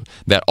challenger. So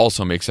that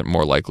also makes it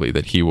more likely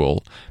that he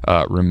will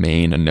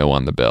remain a no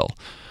on the bill.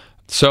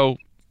 So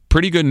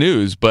pretty good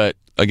news, but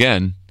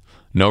again,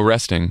 no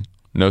resting,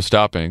 no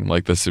stopping.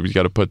 Like this, we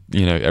got to put,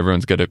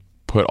 everyone's got to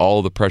put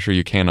all the pressure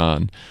you can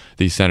on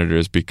these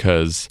senators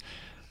because,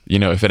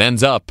 if it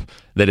ends up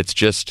that it's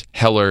just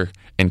Heller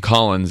and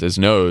Collins as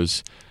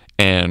no's,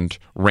 and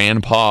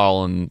Rand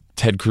Paul and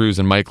Ted Cruz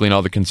and Mike Lee and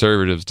all the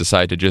conservatives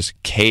decide to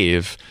just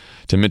cave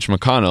to Mitch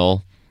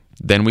McConnell,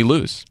 then we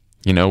lose.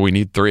 We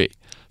need 3.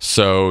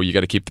 So you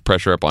got to keep the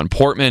pressure up on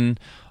Portman,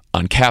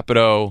 on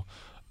Capito,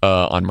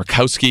 on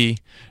Murkowski,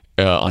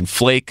 on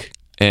Flake,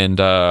 and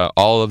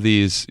all of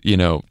these,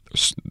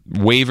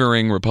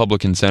 wavering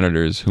Republican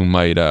senators who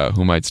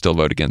might still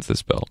vote against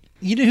this bill.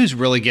 You know who's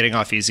really getting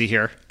off easy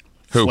here?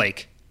 Who?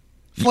 Flake.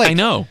 I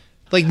know.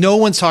 Like, no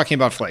one's talking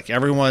about Flake.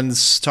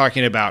 Everyone's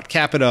talking about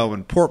Capito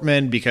and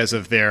Portman because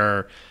of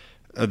the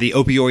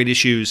opioid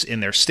issues in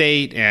their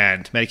state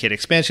and Medicaid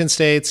expansion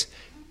states.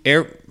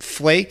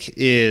 Flake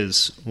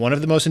is one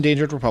of the most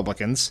endangered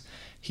Republicans.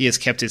 He has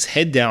kept his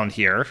head down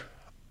here,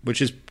 which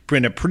has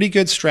been a pretty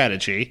good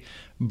strategy,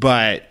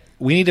 but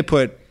we need to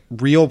put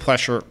real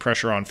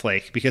pressure on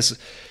Flake because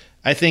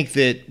I think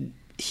that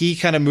he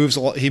kind of moves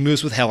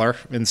with Heller,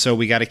 and so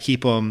we got to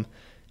keep him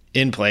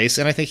in place,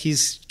 and I think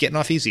he's getting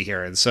off easy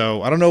here. And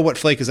so I don't know what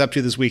Flake is up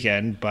to this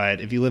weekend, but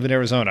if you live in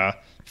Arizona,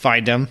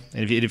 find him.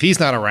 And if he's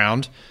not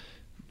around,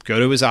 go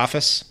to his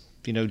office,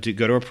 go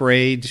to a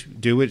parade,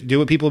 do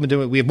what people have been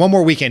doing. We have one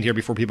more weekend here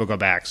before people go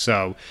back.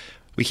 So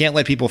we can't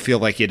let people feel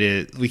like it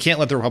is. We can't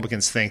let the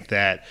Republicans think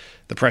that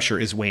the pressure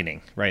is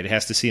waning, right? It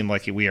has to seem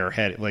like we are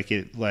like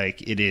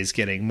it is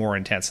getting more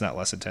intense, not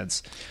less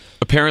intense.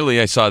 Apparently,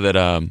 I saw that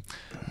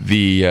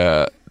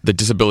the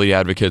disability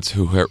advocates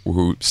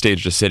who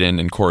staged a sit-in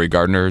in Cory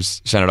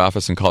Gardner's Senate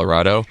office in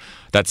Colorado,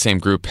 that same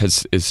group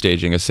is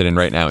staging a sit-in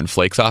right now in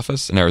Flake's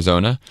office in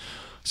Arizona.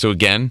 So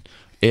again,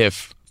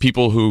 if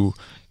people who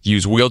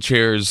use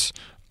wheelchairs,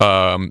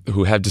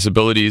 who have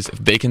disabilities, if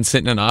they can sit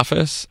in an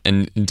office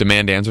and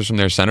demand answers from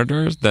their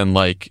senators, then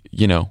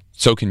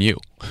so can you.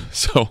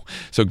 So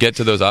get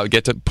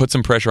to put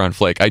some pressure on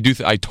Flake. I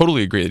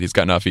totally agree that he's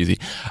gotten off easy.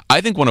 I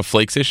think one of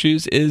Flake's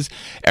issues is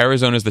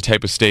Arizona is the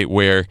type of state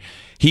where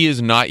he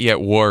is not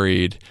yet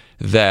worried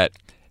that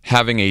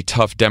having a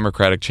tough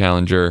Democratic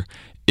challenger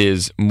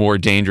is more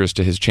dangerous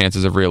to his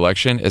chances of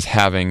reelection as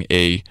having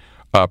a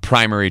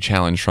primary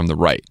challenge from the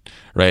right.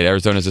 Right?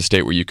 Arizona is a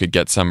state where you could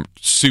get some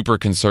super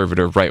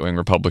conservative right-wing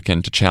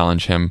Republican to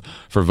challenge him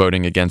for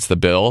voting against the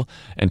bill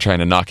and trying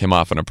to knock him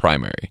off in a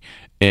primary.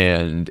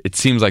 And it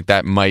seems like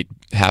that might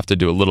have to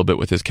do a little bit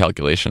with his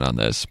calculation on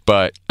this.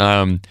 But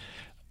Arizona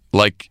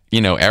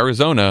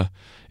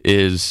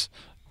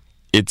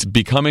it's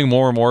becoming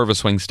more and more of a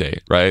swing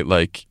state, right?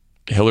 Like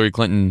Hillary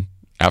Clinton,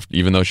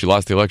 even though she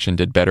lost the election,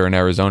 did better in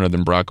Arizona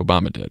than Barack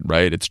Obama did,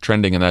 right? It's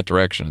trending in that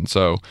direction.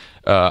 So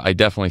I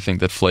definitely think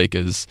that Flake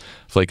is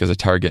a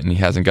target, and he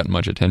hasn't gotten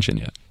much attention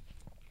yet.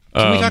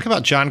 Can we talk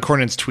about John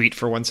Cornyn's tweet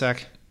for one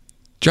sec?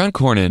 John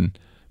Cornyn,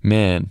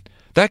 man,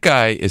 that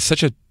guy is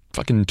such a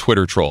fucking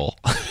Twitter troll.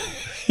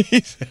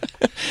 he's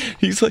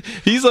like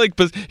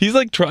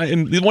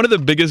trying. One of the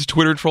biggest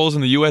Twitter trolls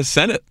in the U.S.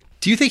 Senate.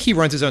 Do you think he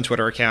runs his own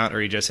Twitter account,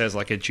 or he just has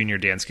like a junior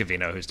Dan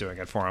Scavino who's doing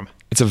it for him?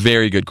 It's a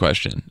very good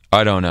question.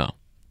 I don't know.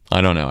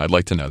 I'd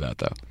like to know that,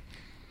 though.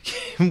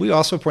 Can we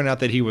also point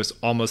out that he was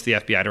almost the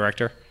FBI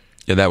director?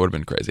 Yeah, that would have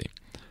been crazy.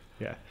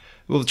 Yeah.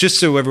 Well, just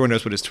so everyone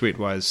knows what his tweet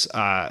was,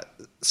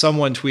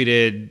 someone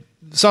tweeted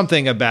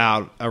something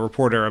about a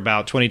reporter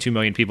about 22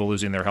 million people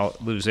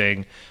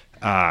losing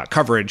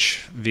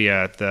coverage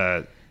via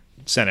the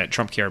Senate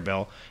Trump Care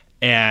bill,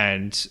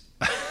 and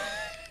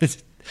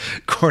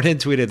Cornyn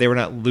tweeted they were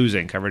not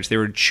losing coverage; they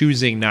were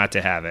choosing not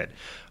to have it,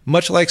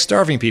 much like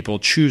starving people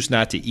choose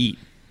not to eat.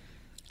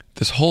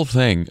 This whole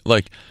thing,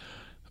 a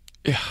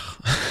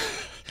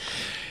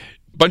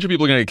bunch of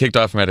people are going to get kicked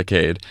off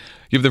Medicaid.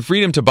 You have the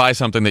freedom to buy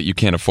something that you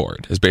can't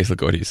afford, is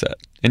basically what he said.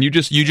 And you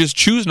just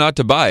choose not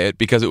to buy it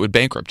because it would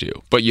bankrupt you.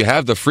 But you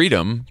have the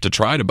freedom to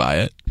try to buy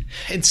it.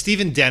 And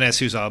Stephen Dennis,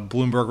 who's a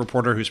Bloomberg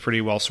reporter who's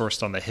pretty well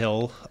sourced on the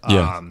Hill.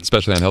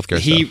 Especially on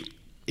healthcare stuff.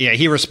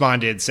 He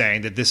responded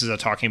saying that this is a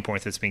talking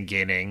point that's been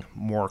gaining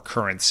more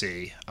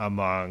currency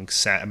among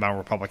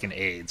Republican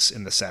aides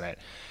in the Senate,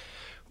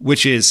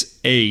 which is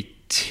it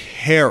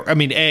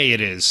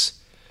is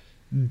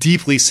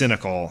deeply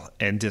cynical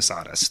and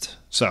dishonest.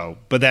 So,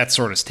 but that's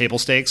sort of table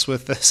stakes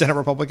with the Senate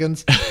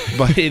Republicans.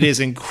 But it is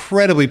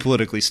incredibly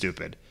politically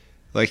stupid.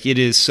 Like, it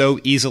is so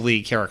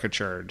easily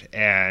caricatured.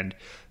 And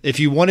if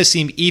you want to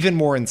seem even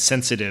more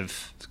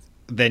insensitive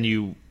than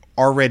you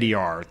already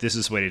are, this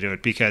is the way to do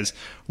it. Because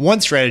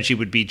one strategy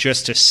would be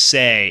just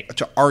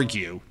to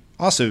argue,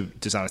 also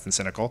dishonest and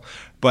cynical,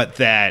 but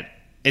that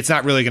it's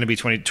not really going to be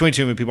 22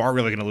 million people aren't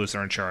really going to lose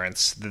their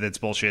insurance, that it's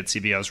bullshit,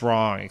 CBO's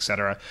wrong,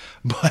 etc.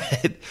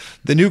 But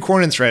the new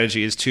Cornyn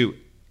strategy is to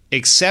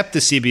accept the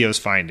CBO's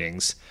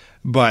findings,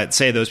 but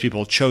say those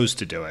people chose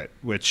to do it,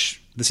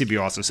 which the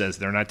CBO also says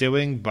they're not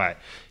doing, but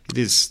it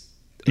is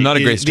not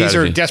a great strategy.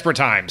 These are desperate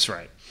times,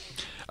 right?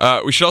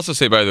 We should also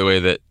say, by the way,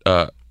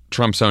 that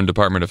Trump's own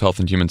Department of Health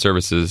and Human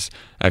Services,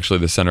 actually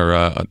the center,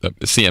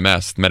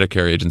 CMS, the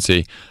Medicare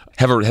agency,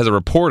 has a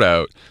report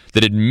out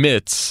that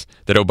admits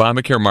that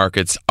Obamacare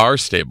markets are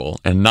stable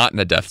and not in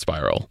a death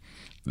spiral.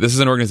 This is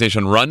an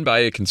organization run by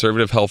a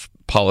conservative health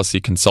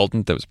policy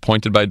consultant that was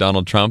appointed by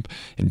Donald Trump,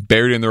 and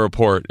buried in the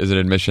report is an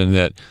admission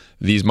that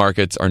these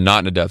markets are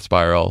not in a death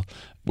spiral,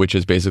 which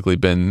has basically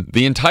been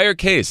the entire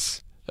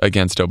case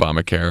against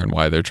Obamacare and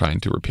why they're trying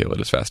to repeal it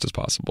as fast as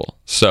possible.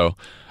 So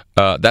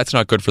that's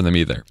not good for them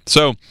either.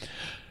 So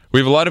we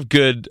have a lot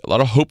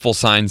of hopeful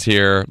signs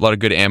here, a lot of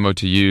good ammo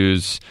to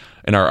use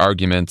in our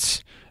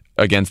arguments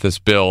against this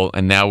bill,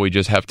 and now we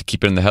just have to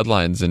keep it in the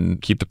headlines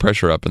and keep the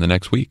pressure up in the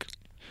next week.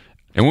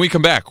 And when we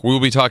come back, we will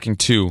be talking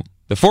to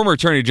the former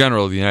Attorney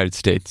General of the United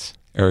States,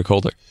 Eric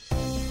Holder.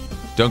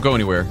 Don't go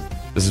anywhere.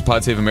 This is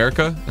Pod Save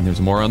America, and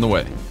there's more on the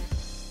way.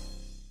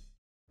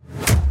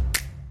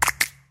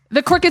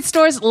 The Crooked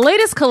Store's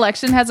latest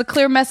collection has a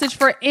clear message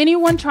for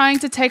anyone trying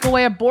to take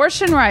away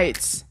abortion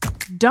rights.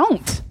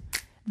 Don't.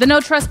 The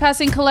No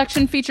Trespassing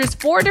collection features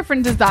 4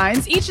 different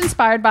designs, each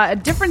inspired by a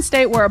different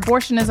state where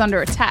abortion is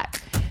under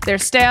attack.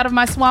 There's Stay Out of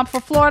My Swamp for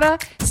Florida,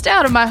 Stay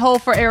Out of My Hole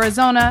for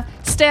Arizona,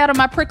 Stay Out of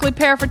My Prickly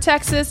Pear for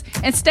Texas,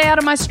 and Stay Out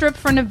of My Strip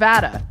for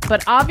Nevada.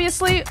 But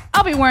obviously,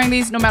 I'll be wearing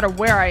these no matter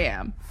where I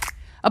am.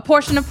 A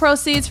portion of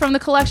proceeds from the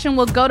collection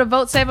will go to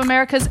Vote Save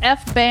America's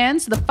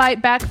F-Bands, the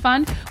Fight Back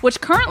Fund, which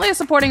currently is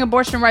supporting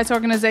abortion rights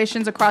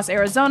organizations across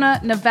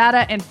Arizona,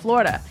 Nevada, and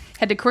Florida.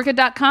 Head to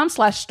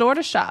crooked.com/store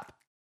to shop.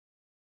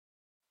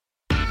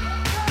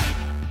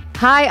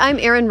 Hi, I'm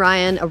Erin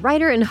Ryan, a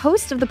writer and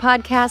host of the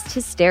podcast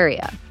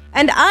Hysteria.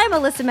 And I'm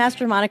Alyssa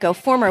Mastromonaco,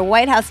 former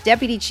White House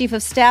Deputy Chief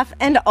of Staff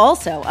and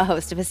also a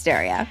host of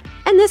Hysteria.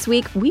 And this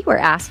week, we were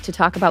asked to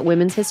talk about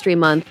Women's History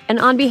Month, and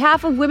on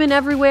behalf of women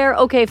everywhere,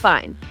 okay,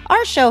 fine.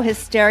 Our show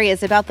Hysteria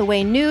is about the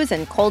way news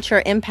and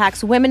culture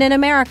impacts women in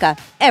America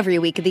every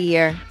week of the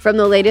year. From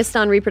the latest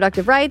on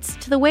reproductive rights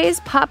to the ways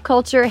pop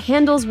culture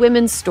handles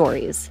women's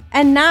stories.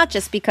 And not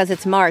just because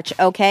it's March,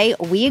 okay?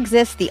 We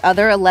exist the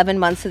other 11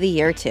 months of the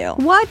year, too.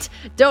 What?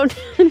 Don't...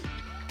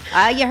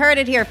 You heard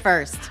it here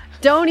first.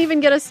 Don't even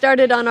get us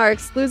started on our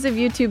exclusive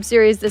YouTube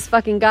series, This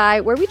Fucking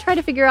Guy, where we try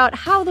to figure out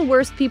how the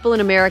worst people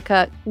in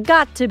America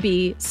got to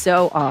be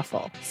so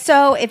awful.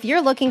 So if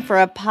you're looking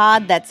for a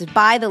pod that's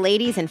by the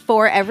ladies and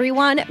for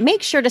everyone,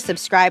 make sure to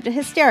subscribe to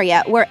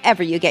Hysteria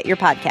wherever you get your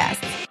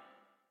podcasts.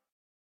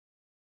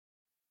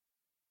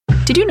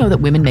 Did you know that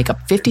women make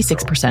up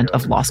 56%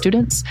 of law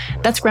students?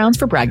 That's grounds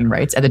for bragging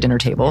rights at the dinner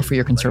table for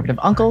your conservative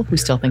uncle who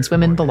still thinks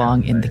women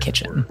belong in the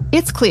kitchen.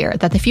 It's clear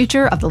that the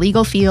future of the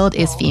legal field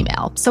is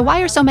female. So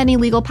why are so many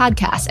legal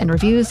podcasts and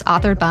reviews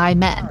authored by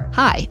men?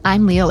 Hi,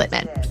 I'm Leah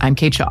Littman. I'm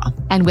Kate Shaw.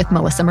 And with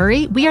Melissa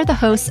Murray, we are the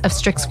hosts of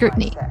Strict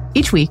Scrutiny.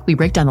 Each week, we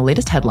break down the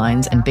latest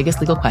headlines and biggest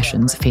legal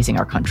questions facing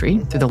our country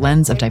through the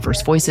lens of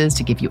diverse voices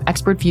to give you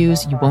expert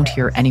views you won't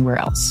hear anywhere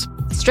else.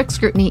 Strict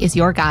Scrutiny is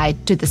your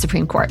guide to the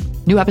Supreme Court.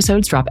 New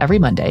episodes drop every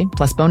Monday,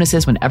 plus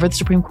bonuses whenever the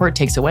Supreme Court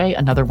takes away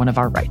another one of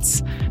our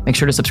rights. Make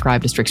sure to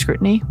subscribe to Strict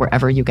Scrutiny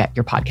wherever you get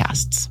your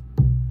podcasts.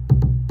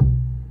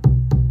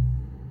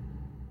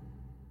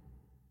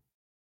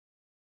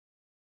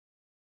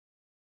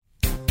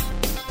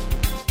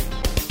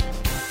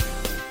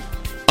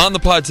 On the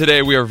pod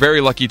today, we are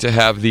very lucky to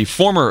have the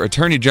former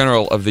Attorney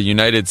General of the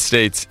United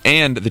States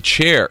and the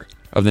chair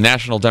of the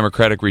National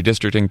Democratic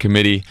Redistricting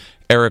Committee,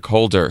 Eric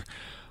Holder.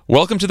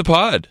 Welcome to the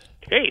pod.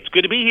 Hey, it's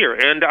good to be here,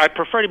 and I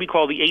prefer to be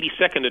called the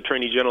 82nd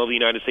Attorney General of the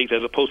United States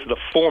as opposed to the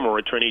former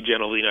Attorney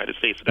General of the United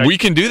States. We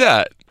can do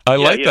that. I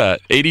like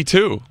that.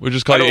 82. We'll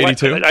just call you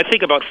 82. I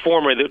think about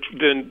former, that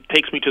then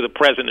takes me to the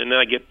present, and then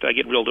I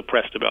get real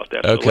depressed about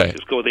that. So okay. Let's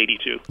just go with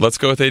 82. Let's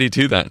go with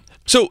 82 then.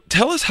 So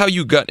tell us how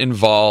you got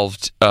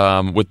involved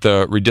with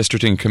the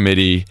Redistricting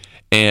Committee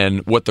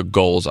and what the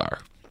goals are.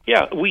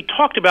 Yeah, we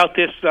talked about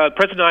this.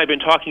 President and I have been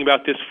talking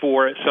about this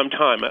for some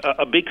time.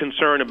 A big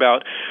concern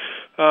about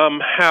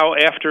how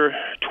after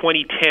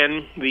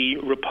 2010, the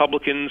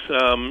Republicans,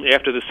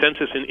 after the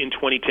census in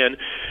 2010,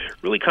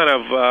 really kind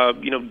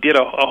of did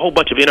a whole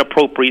bunch of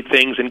inappropriate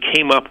things and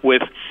came up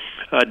with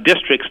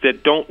districts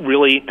that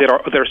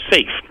are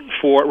safe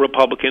for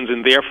Republicans,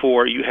 and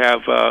therefore you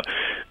have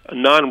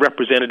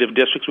non-representative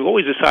districts. We've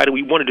always decided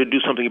we wanted to do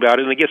something about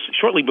it, and I guess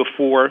shortly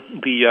before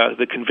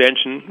the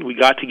convention, we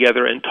got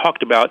together and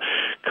talked about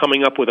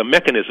coming up with a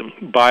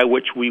mechanism by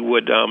which we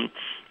would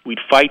we'd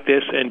fight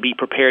this and be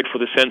prepared for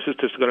the census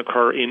that's going to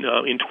occur in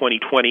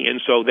 2020. And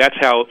so that's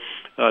how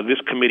this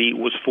committee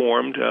was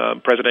formed.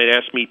 President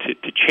asked me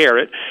to chair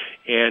it,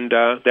 and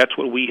that's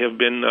what we have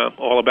been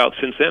all about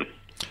since then.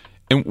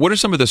 And what are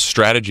some of the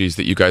strategies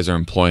that you guys are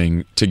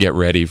employing to get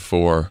ready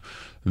for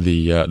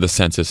the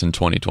census in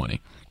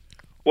 2020?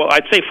 Well,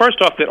 I'd say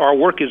first off that our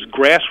work is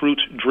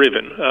grassroots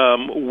driven.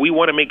 We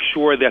want to make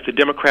sure that the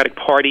Democratic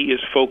Party is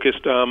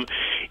focused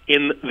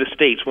in the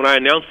states. When I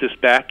announced this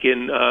back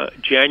in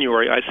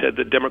January, I said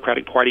the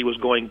Democratic Party was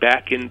going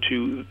back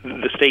into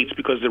the states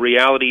because the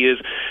reality is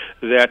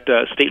that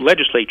state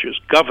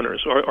legislatures,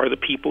 governors, are the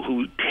people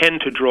who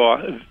tend to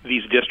draw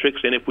these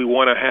districts. And if we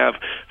want to have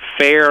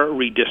fair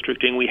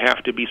redistricting, we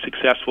have to be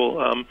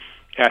successful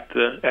at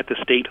the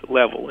state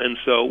level. And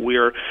so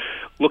we're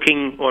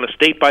looking on a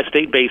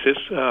state-by-state basis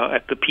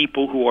at the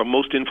people who are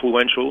most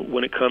influential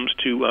when it comes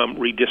to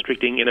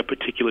redistricting in a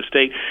particular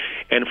state,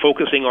 and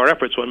focusing our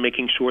efforts on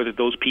making sure that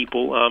those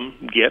people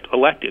get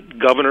elected.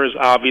 Governors,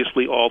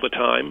 obviously, all the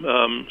time.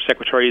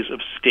 Secretaries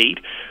of state.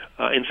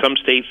 In some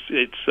states,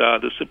 it's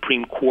the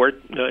Supreme Court.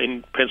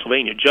 In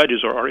Pennsylvania,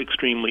 judges are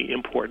extremely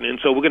important. And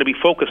so we're going to be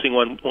focusing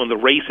on the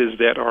races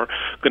that are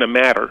going to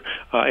matter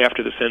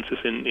after the census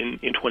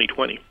in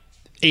 2020.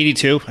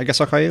 82, I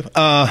guess I'll call you.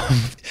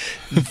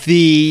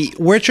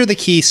 Which are the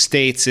key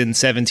states in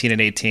 17 and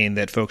 18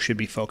 that folks should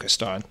be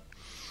focused on?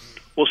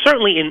 Well,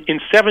 certainly in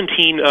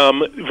 17,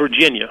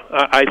 Virginia,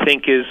 I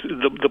think is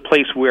the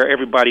place where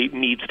everybody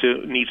needs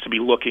to be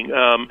looking.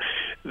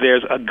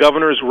 There's a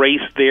governor's race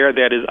there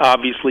that is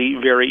obviously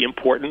very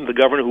important. The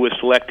governor who is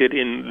selected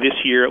in this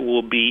year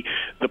will be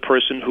the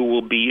person who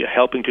will be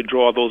helping to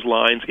draw those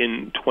lines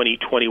in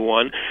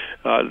 2021.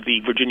 The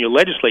Virginia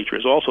legislature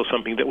is also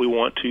something that we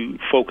want to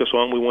focus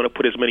on. We want to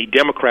put as many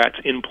Democrats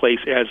in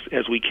place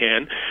as we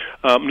can.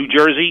 New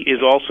Jersey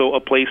is also a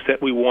place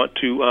that we want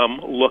to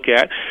look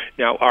at.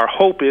 Now, our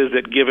hope is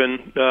that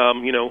given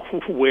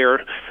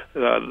where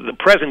the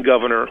present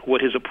governor,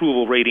 what his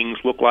approval ratings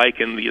look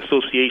like, and the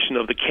association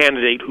of the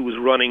candidate who is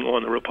running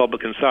on the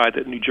Republican side,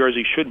 that New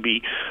Jersey should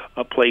be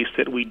a place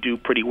that we do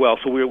pretty well.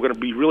 So we're going to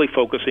be really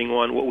focusing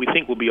on what we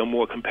think will be a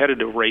more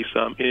competitive race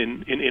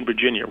in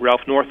Virginia.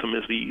 Ralph Northam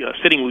is the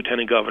sitting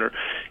lieutenant governor,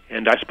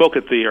 and I spoke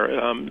at their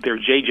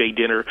JJ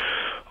dinner,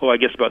 I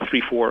guess about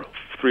 3 or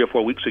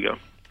 4 weeks ago.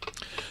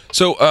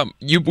 So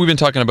we've been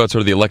talking about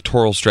sort of the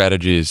electoral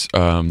strategies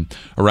around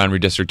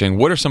redistricting.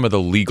 What are some of the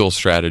legal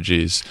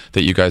strategies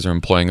that you guys are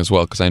employing as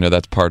well? Because I know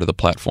that's part of the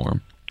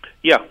platform.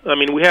 Yeah, I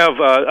mean, we have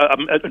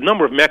a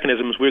number of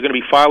mechanisms. We're going to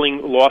be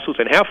filing lawsuits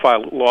and have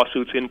filed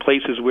lawsuits in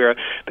places where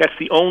that's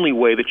the only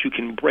way that you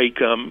can break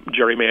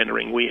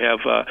gerrymandering. We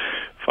have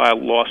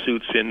filed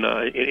lawsuits in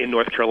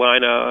North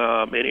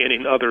Carolina and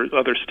in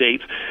other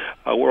states.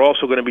 We're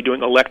also going to be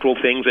doing electoral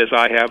things, as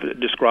I have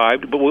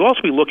described, but we'll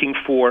also be looking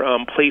for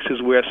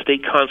places where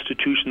state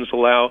constitutions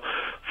allow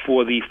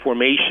for the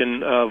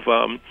formation of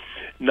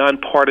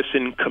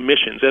nonpartisan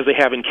commissions, as they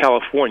have in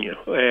California,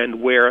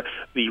 and where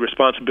the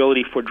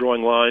responsibility for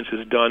drawing lines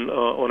is done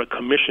on a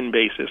commission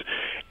basis.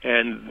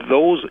 And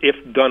those, if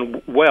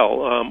done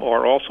well,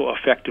 are also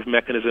effective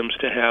mechanisms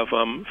to have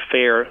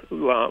fair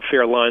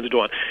lines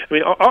drawn. I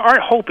mean, our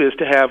hope is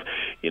to have,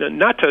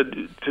 not to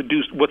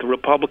do what the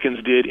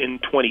Republicans did in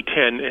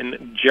 2010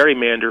 and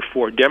gerrymander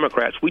for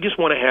Democrats. We just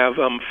want to have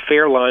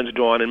fair lines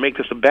drawn and make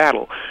this a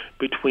battle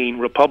between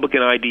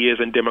Republican ideas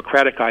and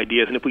Democratic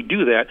ideas. And if we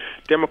do that,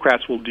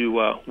 Democrats will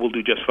do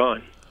just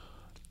fine.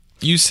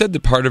 You said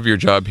that part of your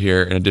job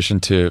here, in addition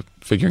to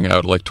figuring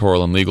out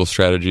electoral and legal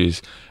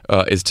strategies,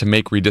 is to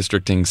make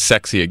redistricting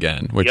sexy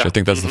again, which I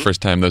think that's the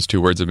first time those two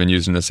words have been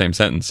used in the same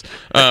sentence.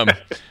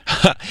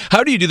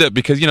 How do you do that?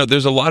 Because,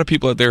 there's a lot of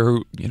people out there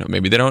who,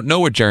 maybe they don't know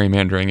what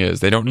gerrymandering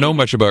is. They don't know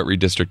much about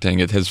redistricting.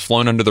 It has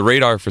flown under the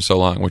radar for so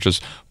long, which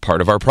is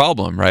part of our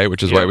problem, right?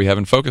 Which is why we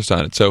haven't focused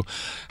on it. So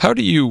how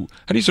do you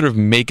sort of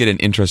make it an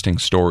interesting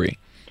story?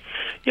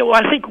 Yeah, well,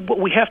 I think what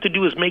we have to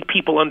do is make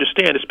people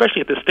understand,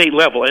 especially at the state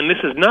level, and this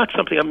is not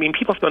something,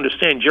 people have to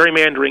understand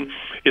gerrymandering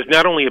is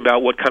not only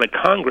about what kind of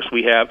Congress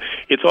we have,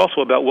 it's also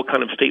about what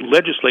kind of state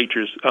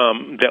legislatures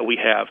that we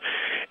have.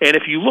 And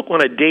if you look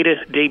on a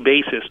day-to-day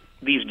basis,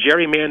 these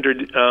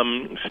gerrymandered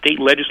state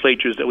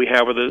legislatures that we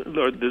have are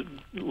the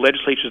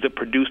legislatures that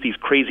produce these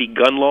crazy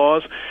gun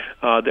laws,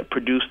 that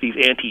produce these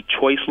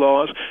anti-choice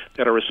laws,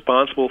 that are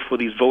responsible for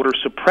these voter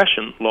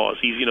suppression laws,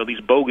 these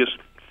bogus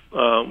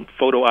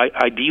photo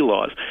ID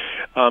laws.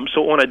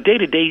 So on a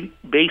day-to-day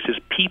basis,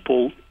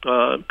 people's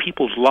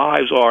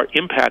lives are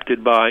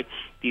impacted by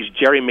these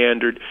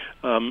gerrymandered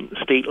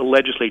state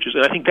legislatures.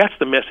 And I think that's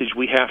the message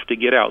we have to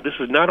get out. This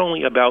is not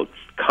only about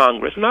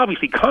Congress, and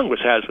obviously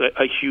Congress has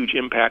a huge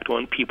impact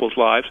on people's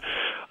lives,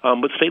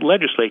 but state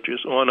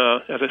legislatures,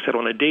 as I said,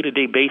 on a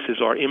day-to-day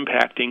basis are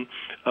impacting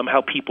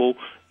how people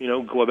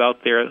go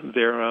about their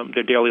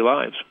daily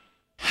lives.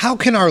 How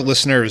can our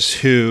listeners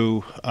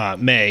who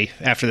may,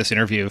 after this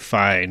interview,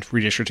 find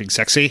redistricting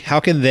sexy, how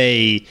can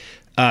they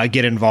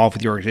get involved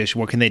with your organization?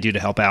 What can they do to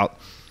help out?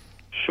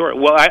 Sure.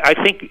 Well, I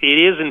think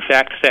it is, in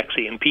fact,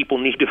 sexy, and people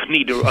need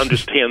to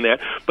understand that.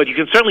 But you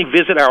can certainly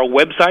visit our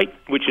website,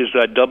 which is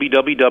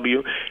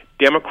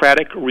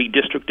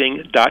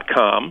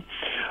www.democraticredistricting.com.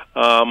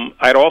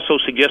 I'd also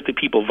suggest that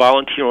people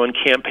volunteer on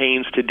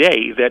campaigns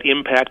today that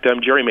impact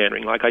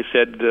gerrymandering. Like I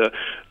said, the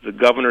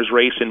governor's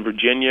race in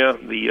Virginia,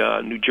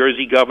 the New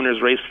Jersey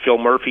governor's race, Phil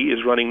Murphy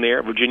is running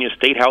there, Virginia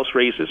State House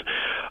races.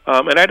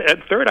 And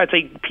third, I'd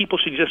say people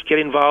should just get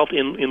involved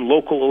in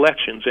local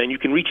elections, and you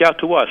can reach out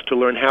to us to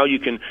learn how you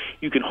can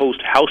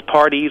host house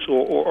parties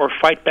or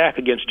fight back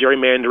against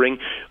gerrymandering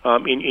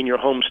in your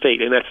home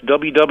state, and that's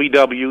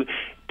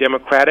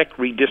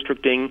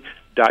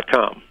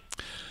www.democraticredistricting.com.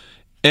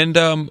 And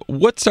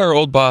what's our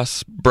old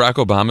boss Barack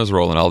Obama's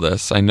role in all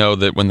this? I know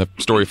that when the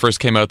story first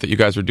came out that you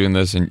guys were doing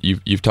this, and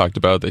you've talked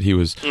about that he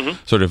was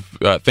sort of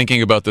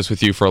thinking about this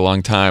with you for a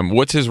long time.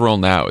 What's his role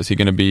now? Is he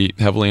going to be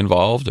heavily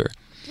involved, or?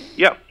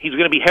 Yeah, he's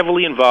going to be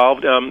heavily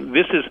involved.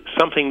 This is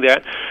something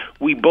that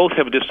we both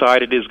have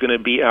decided is going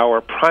to be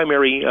our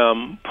primary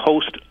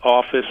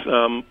post-office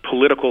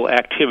political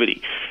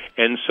activity.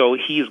 And so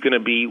he's going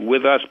to be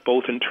with us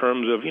both in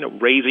terms of,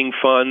 raising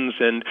funds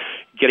and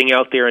getting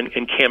out there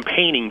and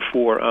campaigning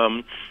for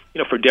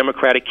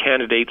Democratic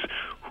candidates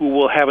who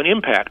will have an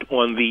impact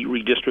on the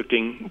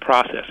redistricting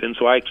process. And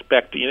so I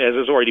expect, as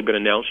has already been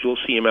announced, you'll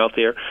see him out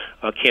there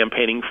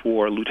campaigning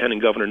for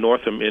Lieutenant Governor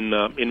Northam in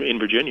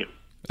Virginia.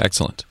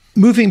 Excellent.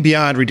 Moving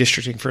beyond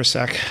redistricting for a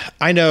sec,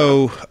 I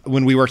know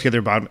when we worked together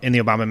in the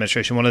Obama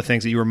administration, one of the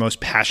things that you were most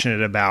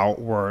passionate about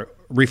were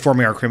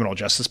reforming our criminal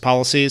justice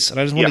policies.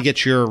 And I just want to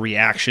get your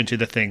reaction to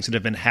the things that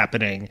have been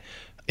happening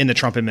in the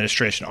Trump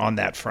administration on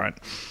that front.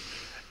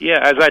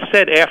 Yeah, as I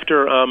said,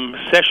 after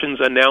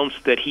Sessions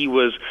announced that he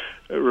was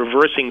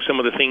reversing some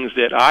of the things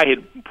that I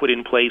had put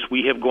in place,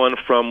 we have gone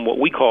from what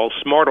we call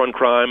smart on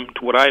crime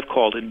to what I've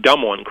called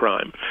dumb on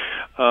crime.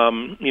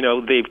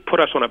 They've put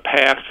us on a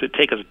path to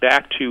take us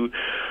back to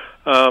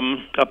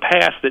a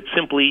path that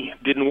simply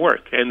didn't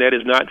work, and that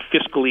is not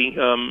fiscally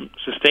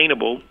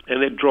sustainable,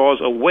 and that draws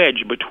a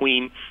wedge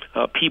between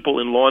people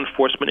in law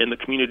enforcement and the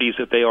communities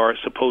that they are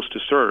supposed to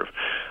serve.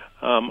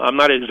 I'm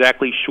not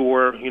exactly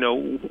sure,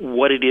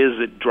 what it is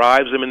that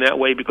drives them in that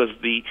way, because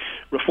the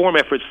reform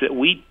efforts that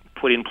we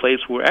put in place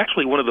were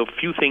actually one of the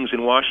few things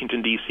in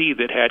Washington, D.C.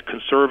 that had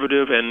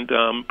conservative and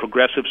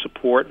progressive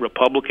support,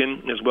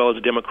 Republican as well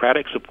as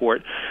Democratic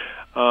support.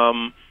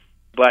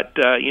 But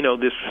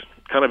this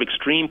kind of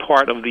extreme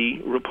part of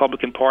the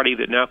Republican Party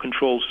that now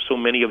controls so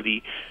many of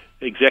the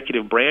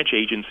executive branch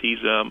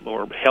agencies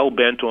are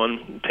hell-bent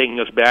on taking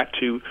us back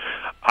to,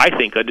 I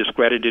think, a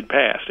discredited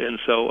past. And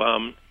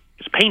so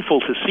it's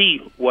painful to see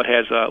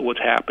what's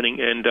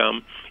happening, and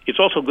it's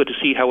also good to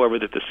see, however,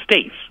 that the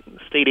state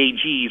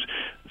AGs,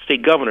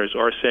 state governors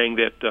are saying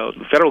that the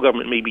federal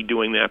government may be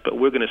doing that, but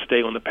we're going to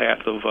stay on the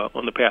path of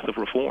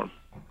reform.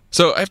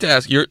 So I have to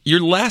ask,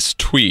 your last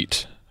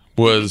tweet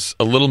was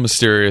a little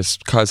mysterious,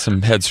 caused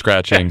some head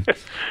scratching.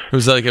 It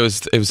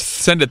was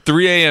sent at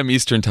 3 a.m.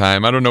 Eastern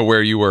time. I don't know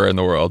where you were in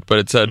the world, but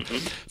it said,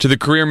 to the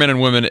career men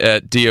and women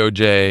at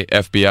DOJ,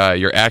 FBI,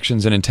 your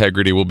actions and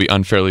integrity will be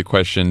unfairly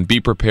questioned. Be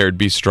prepared,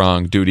 be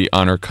strong, duty,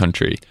 honor,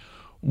 country.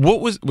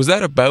 What was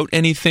that about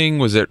anything?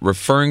 Was it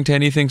referring to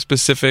anything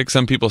specific?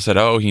 Some people said,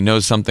 "Oh, he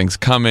knows something's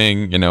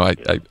coming."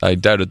 I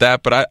doubted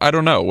that, but I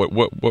don't know.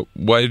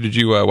 Why did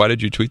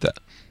you tweet that?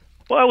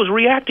 Well, I was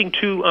reacting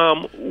to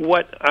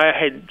what I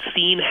had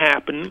seen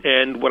happen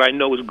and what I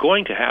know is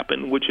going to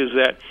happen, which is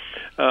that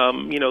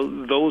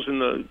those in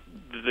the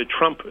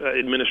Trump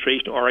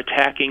administration are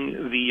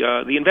attacking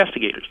the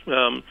investigators,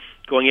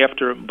 going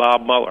after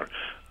Bob Mueller.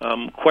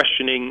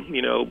 Questioning,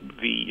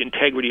 the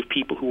integrity of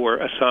people who are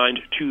assigned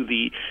to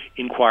the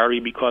inquiry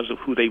because of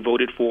who they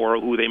voted for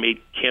or who they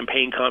made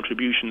campaign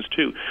contributions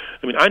to.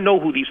 I mean, I know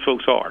who these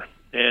folks are,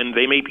 and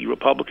they may be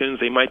Republicans,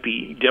 they might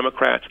be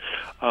Democrats,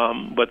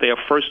 but they are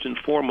first and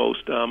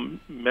foremost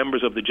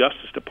members of the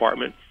Justice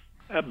Department,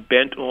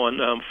 bent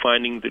on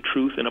finding the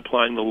truth and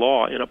applying the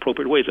law in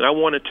appropriate ways. And I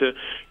wanted to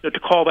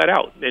call that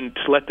out and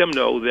to let them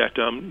know that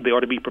they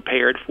ought to be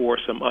prepared for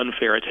some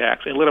unfair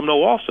attacks, and let them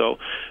know also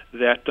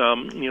that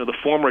the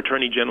former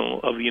Attorney General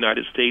of the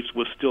United States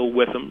was still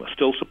with them,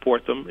 still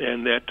support them,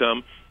 and that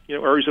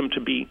urge them to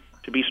be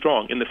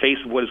strong in the face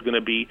of what is going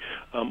to be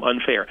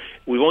unfair.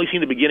 We've only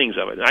seen the beginnings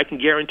of it, and I can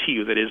guarantee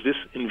you that as this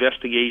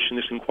investigation,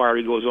 this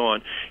inquiry goes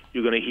on,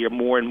 you're going to hear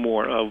more and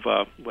more of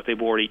what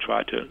they've already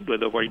tried to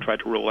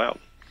roll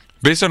out.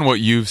 Based on what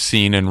you've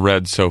seen and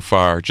read so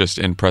far, just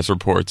in press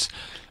reports,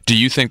 do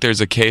you think there's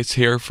a case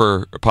here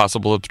for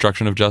possible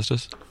obstruction of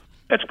justice?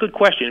 That's a good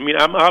question. I mean,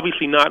 I'm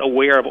obviously not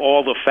aware of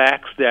all the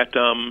facts that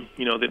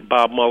that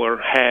Bob Mueller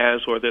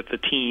has or that the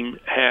team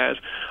has,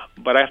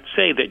 but I have to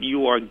say that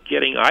you are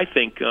getting, I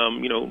think,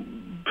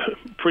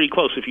 pretty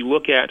close. If you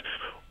look at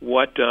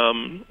what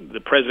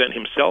the president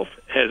himself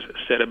has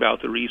said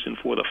about the reason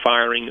for the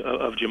firing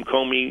of Jim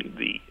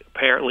Comey,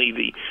 apparently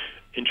the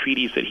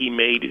entreaties that he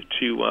made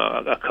to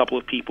a couple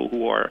of people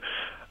who are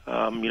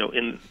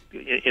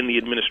in the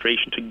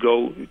administration to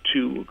go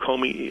to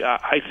Comey,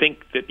 I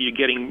think that you're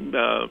getting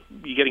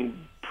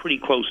pretty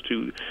close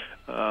to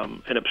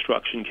an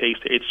obstruction case.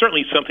 It's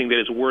certainly something that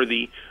is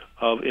worthy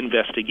of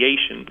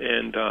investigation,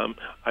 and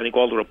I think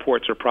all the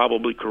reports are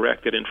probably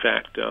correct that in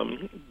fact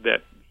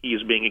that he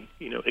is being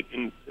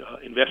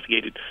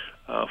investigated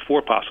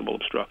for possible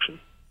obstruction.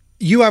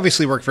 You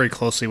obviously work very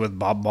closely with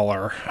Bob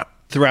Mueller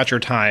throughout your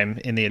time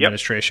in the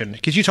administration.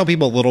 Could you tell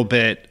people a little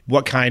bit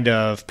what kind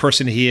of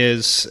person he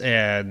is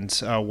and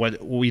how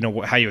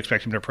you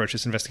expect him to approach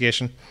this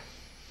investigation?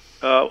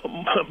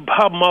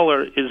 Bob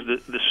Mueller is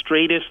the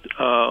straightest,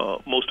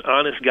 most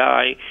honest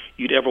guy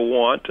you'd ever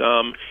want.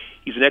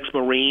 He's an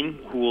ex-Marine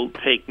who will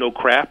take no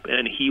crap,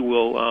 and he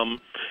will,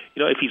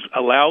 if he's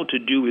allowed to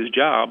do his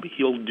job,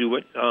 he'll do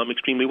it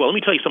extremely well. Let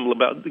me tell you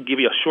something give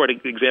you a short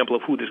example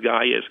of who this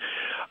guy is.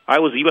 I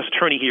was the U.S.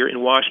 Attorney here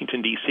in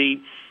Washington,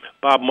 D.C.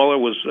 Bob Mueller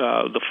was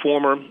the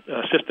former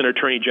Assistant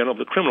Attorney General of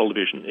the Criminal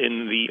Division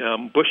in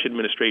the Bush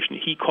administration.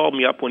 He called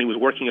me up when he was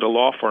working at a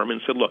law firm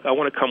and said, look, I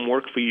want to come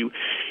work for you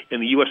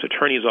in the U.S.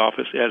 Attorney's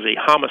Office as a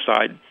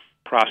homicide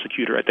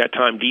prosecutor. At that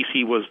time,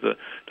 D.C. was the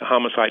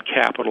homicide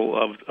capital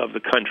of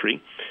the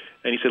country.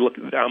 And he said, look,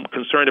 I'm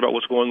concerned about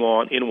what's going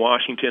on in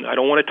Washington. I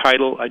don't want a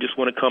title. I just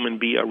want to come and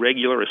be a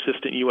regular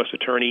assistant U.S.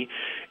 attorney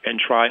and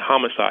try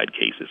homicide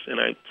cases. And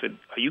I said,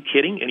 are you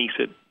kidding? And he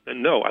said,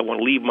 no, I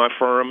want to leave my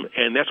firm.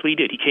 And that's what he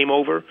did. He came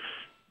over,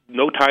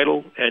 no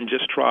title, and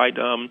just tried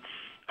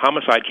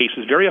homicide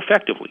cases very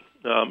effectively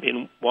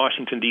in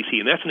Washington, D.C.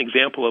 And that's an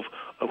example of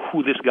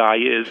who this guy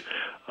is,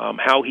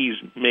 how he's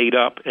made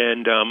up.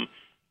 And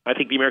I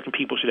think the American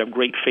people should have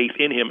great faith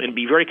in him and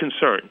be very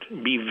concerned,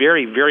 be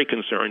very, very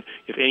concerned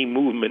if any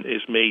movement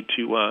is made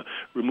to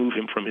remove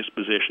him from his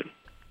position.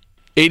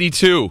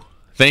 82,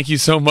 thank you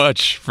so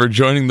much for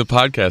joining the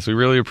podcast. We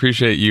really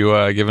appreciate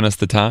you giving us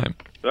the time.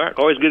 All right,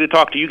 always good to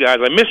talk to you guys.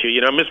 I miss you.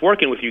 I miss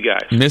working with you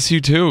guys. Miss you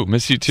too.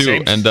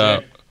 Same.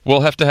 And we'll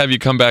have to have you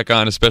come back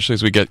on, especially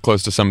as we get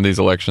close to some of these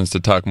elections,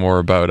 to talk more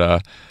about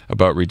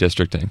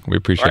redistricting. We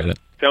appreciate it.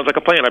 Sounds like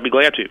a plan. I'd be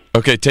glad to.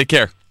 Okay, take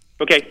care.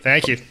 Okay.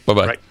 Thank you.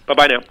 Bye-bye. All right.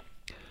 Bye-bye now.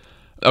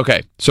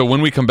 Okay, so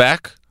when we come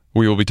back,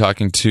 we will be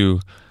talking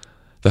to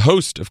the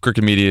host of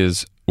Crooked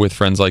Media's With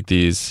Friends Like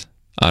These,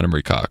 Anna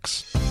Marie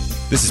Cox.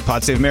 This is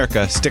Pod Save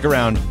America. Stick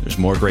around. There's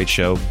more great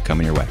show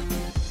coming your way.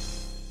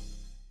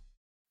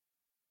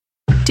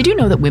 Did you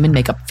know that women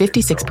make up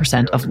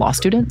 56% of law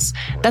students?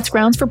 That's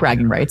grounds for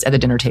bragging rights at the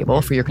dinner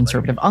table for your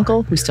conservative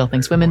uncle who still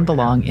thinks women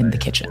belong in the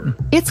kitchen.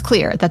 It's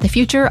clear that the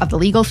future of the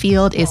legal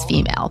field is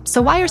female.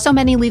 So why are so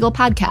many legal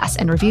podcasts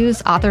and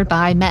reviews authored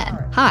by men?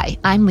 Hi,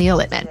 I'm Leah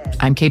Littman.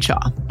 I'm Kate Shaw.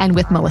 And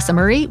with Melissa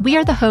Murray, we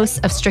are the hosts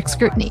of Strict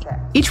Scrutiny.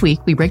 Each week,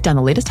 we break down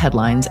the latest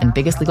headlines and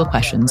biggest legal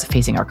questions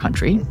facing our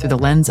country through the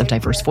lens of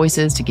diverse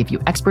voices to give you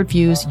expert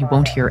views you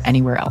won't hear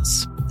anywhere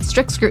else.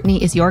 Strict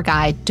Scrutiny is your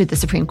guide to the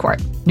Supreme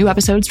Court. New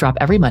episodes drop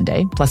every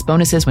Monday, plus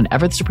bonuses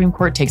whenever the Supreme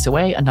Court takes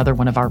away another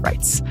one of our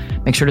rights.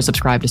 Make sure to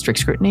subscribe to Strict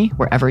Scrutiny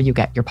wherever you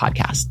get your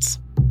podcasts.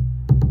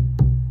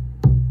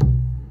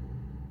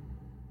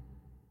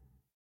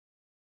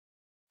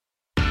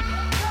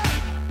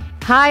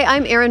 Hi,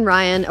 I'm Erin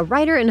Ryan, a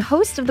writer and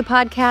host of the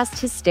podcast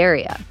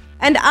Hysteria.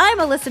 And I'm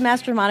Alyssa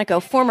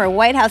Mastromonaco, former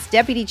White House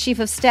Deputy Chief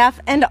of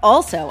Staff and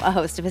also a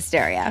host of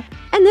Hysteria.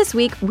 And this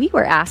week, we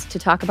were asked to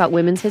talk about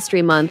Women's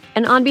History Month,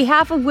 and on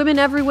behalf of women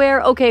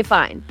everywhere, okay,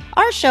 fine.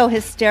 Our show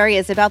Hysteria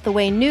is about the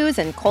way news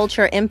and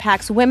culture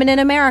impacts women in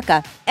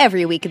America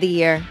every week of the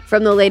year.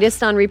 From the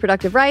latest on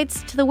reproductive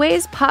rights to the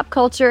ways pop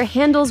culture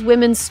handles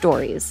women's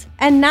stories.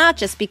 And not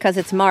just because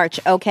it's March,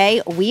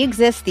 okay? We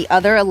exist the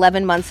other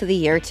 11 months of the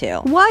year, too.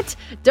 What?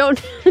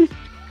 Don't...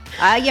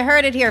 You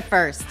heard it here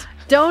first.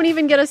 Don't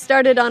even get us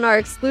started on our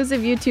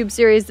exclusive YouTube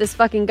series, This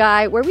Fucking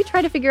Guy, where we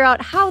try to figure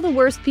out how the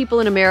worst people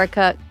in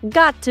America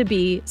got to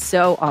be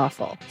so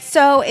awful.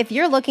 So if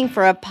you're looking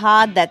for a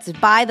pod that's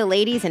by the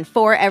ladies and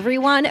for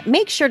everyone,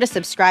 make sure to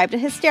subscribe to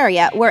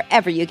Hysteria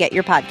wherever you get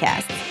your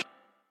podcasts.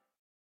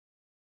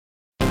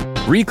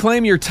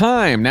 Reclaim your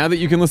time now that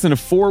you can listen to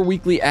 4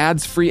 weekly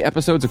ads-free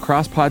episodes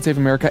across Pod Save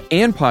America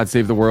and Pod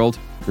Save the World.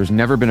 There's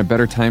never been a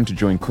better time to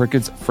join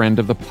Crooked's Friend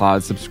of the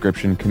Pod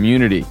subscription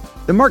community.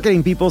 The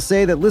marketing people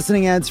say that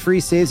listening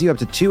ads-free saves you up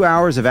to 2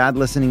 hours of ad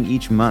listening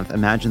each month.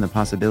 Imagine the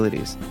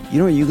possibilities. You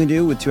know what you can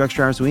do with 2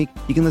 extra hours a week?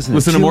 You can listen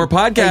to more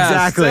podcasts.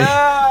 Exactly.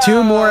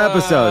 2 more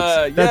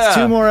episodes. That's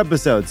 2 more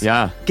episodes.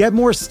 Yeah. Get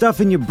more stuff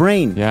in your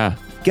brain. Yeah.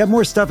 Get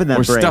more stuff in that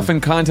more brain. More stuff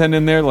and content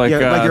in there like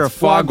you're a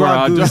foie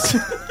gras goose.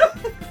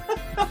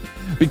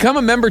 Become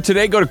a member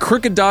today. Go to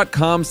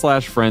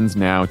crooked.com/friends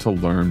now to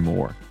learn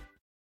more.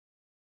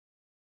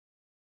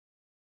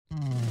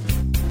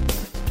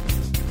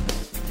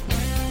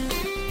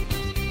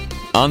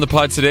 On the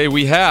pod today,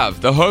 we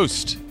have the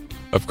host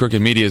of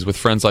Crooked Media's With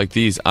Friends Like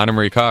These, Anna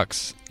Marie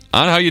Cox.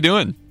 Anna, how you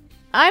doing?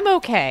 I'm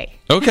okay.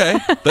 Okay,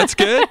 that's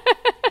good.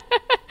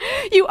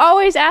 You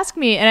always ask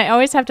me, and I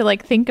always have to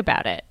think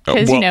about it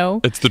because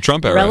it's the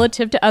Trump era.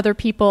 Relative to other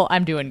people,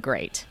 I'm doing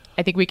great.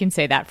 I think we can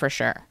say that for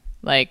sure.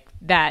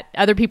 That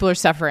other people are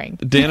suffering.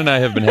 Dan and I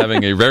have been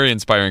having a very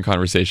inspiring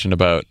conversation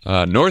about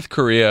North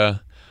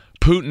Korea,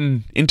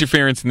 Putin,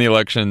 interference in the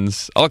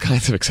elections, all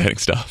kinds of exciting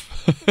stuff.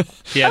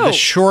 Yeah, the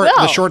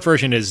short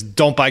version is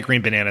don't buy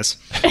green bananas.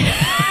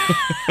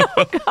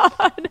 Oh,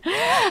 God.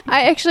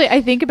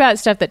 I think about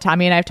stuff that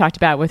Tommy and I have talked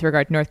about with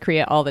regard to North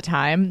Korea all the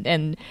time.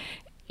 And,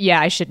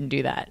 I shouldn't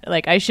do that.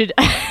 Like I should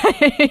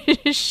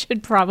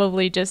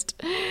probably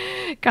just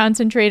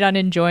concentrate on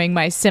enjoying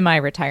my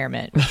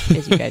semi-retirement, which,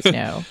 as you guys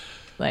know,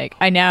 like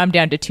I'm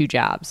down to 2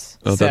 jobs.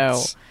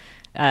 So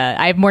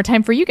I have more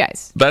time for you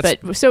guys. That's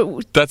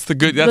the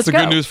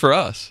good news for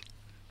us.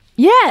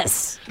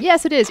 Yes,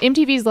 it is.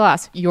 MTV's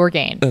loss, your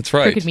gain. That's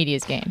right. Crooked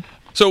Media's gain.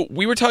 So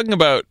we were talking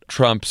about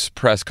Trump's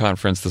press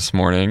conference this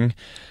morning,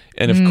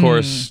 and of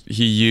course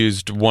he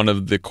used one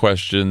of the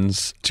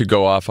questions to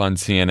go off on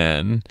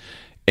CNN.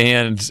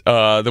 And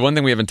the one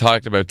thing we haven't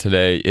talked about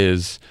today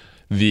is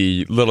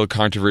the little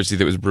controversy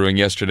that was brewing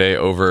yesterday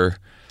over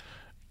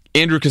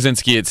Andrew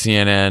Kaczynski at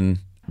CNN,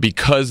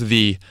 because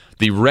the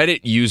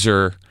Reddit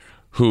user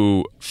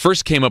who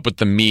first came up with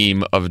the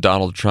meme of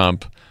Donald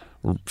Trump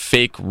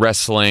fake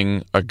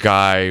wrestling a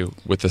guy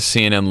with a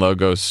CNN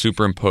logo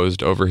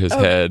superimposed over his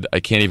head.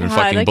 I can't even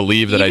fucking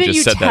believe that I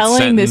just said that sentence.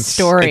 Telling this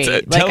story,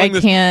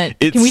 can't.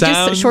 Can we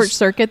just short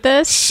circuit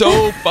this?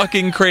 So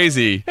fucking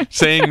crazy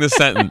saying the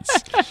sentence.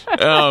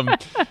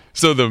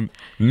 So the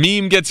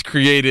meme gets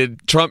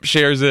created. Trump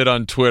shares it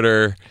on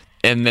Twitter,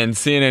 and then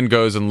CNN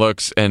goes and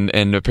looks, and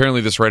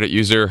apparently this Reddit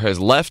user has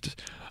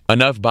left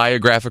enough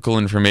biographical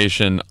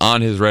information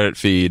on his Reddit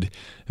feed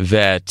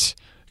that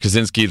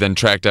Kaczynski then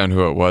tracked down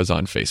who it was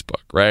on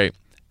Facebook, right?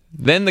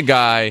 Then the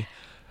guy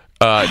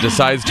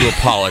decides to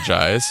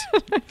apologize,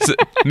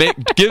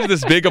 give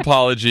this big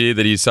apology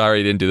that he's sorry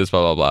he didn't do this,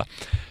 blah, blah, blah.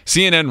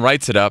 CNN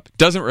writes it up,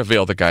 doesn't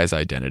reveal the guy's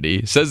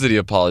identity, says that he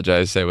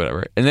apologized, say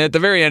whatever. And then at the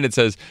very end it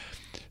says,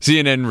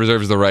 CNN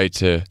reserves the right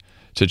to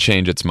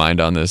change its mind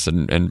on this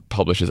and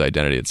publish his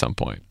identity at some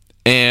point.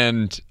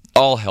 And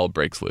all hell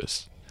breaks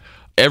loose.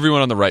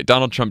 Everyone on the right,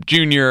 Donald Trump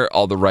Jr.,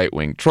 all the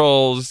right-wing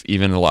trolls,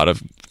 even a lot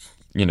of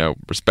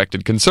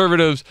respected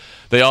conservatives,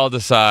 they all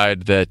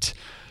decide that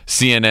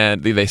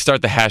CNN, they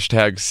start the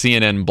hashtag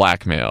CNN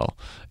blackmail,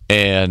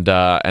 and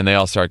they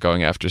all start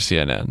going after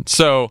CNN.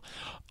 So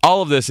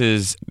all of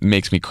this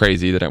makes me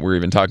crazy that we're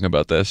even talking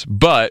about this,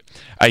 but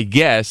I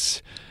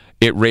guess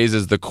it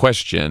raises the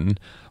question,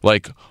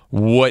 like,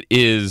 what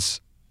is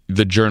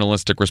the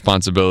journalistic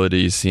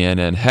responsibility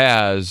CNN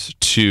has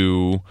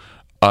to,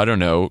 I don't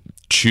know,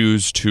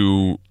 choose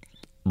to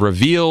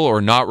reveal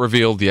or not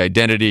reveal the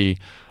identity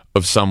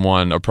of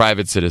someone, a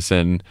private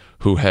citizen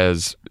who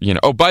has,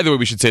 oh, by the way,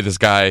 we should say this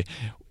guy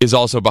is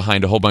also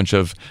behind a whole bunch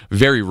of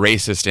very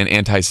racist and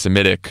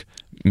anti-Semitic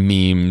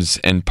memes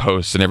and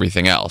posts and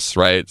everything else,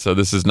 right? So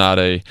this is not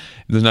an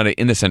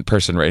innocent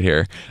person right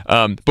here.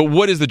 But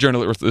what is the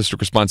journalistic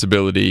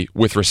responsibility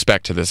with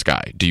respect to this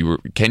guy?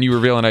 Can you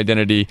reveal an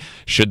identity?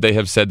 Should they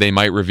have said they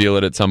might reveal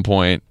it at some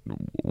point?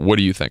 What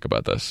do you think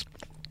about this?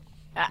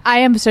 I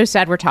am so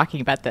sad we're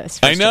talking about this.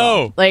 I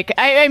know. Like,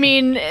 I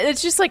mean,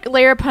 it's just like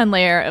layer upon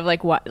layer of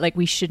what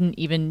we shouldn't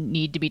even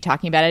need to be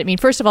talking about it. I mean,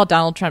 first of all,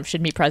 Donald Trump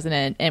shouldn't be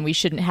president, and we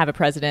shouldn't have a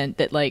president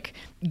that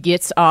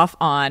gets off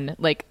on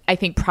I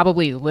think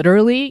probably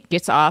literally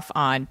gets off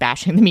on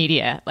bashing the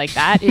media. Like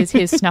that is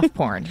his snuff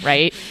porn,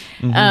 right?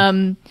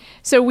 Mm-hmm.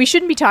 So we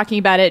shouldn't be talking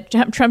about it.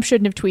 Trump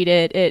shouldn't have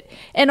tweeted it,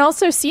 and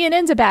also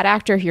CNN's a bad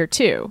actor here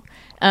too,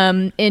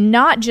 and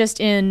not just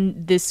in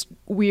this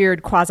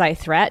weird quasi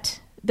threat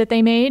that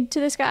they made to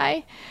this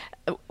guy,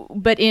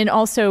 but in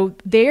also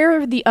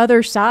they're the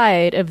other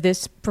side of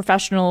this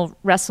professional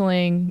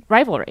wrestling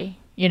rivalry.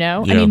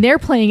 I mean, they're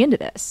playing into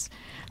this.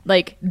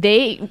 They're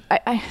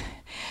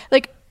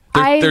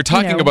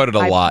talking about it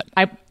a lot.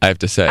 I have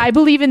to say, I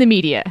believe in the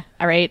media.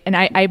 All right, and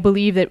I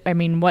believe that. I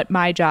mean, what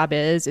my job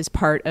is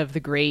part of the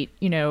great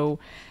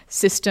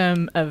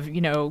system of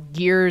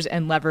gears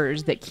and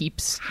levers that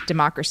keeps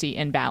democracy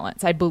in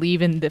balance. I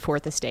believe in the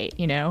fourth estate,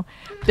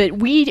 but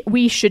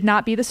we should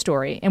not be the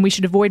story, and we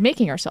should avoid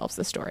making ourselves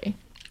the story.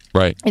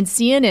 Right. And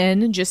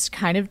CNN just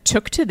kind of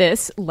took to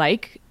this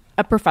like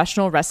a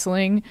professional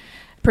wrestling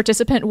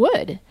participant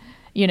would.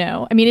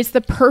 I mean, it's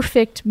the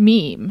perfect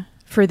meme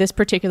for this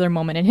particular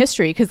moment in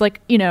history, because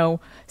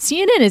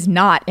CNN is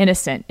not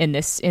innocent in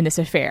this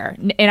affair,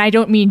 and I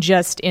don't mean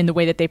just in the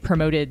way that they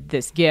promoted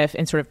this GIF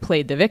and sort of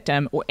played the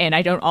victim, and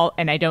I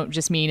don't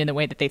just mean in the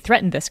way that they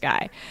threatened this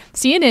guy.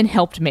 CNN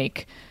helped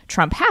make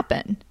Trump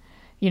happen,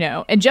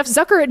 and Jeff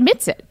Zucker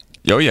admits it.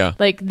 Oh yeah,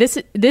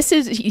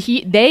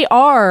 they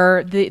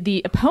are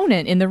the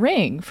opponent in the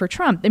ring for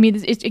Trump. I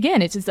mean,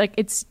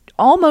 it's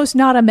almost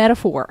not a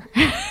metaphor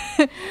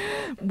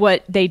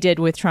what they did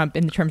with Trump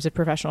in terms of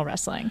professional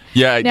wrestling.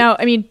 Yeah.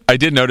 I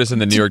did notice in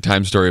the New York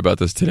Times story about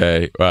this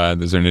today,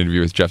 there's an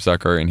interview with Jeff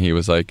Zucker, and he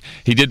was like,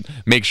 he did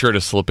make sure to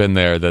slip in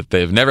there that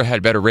they've never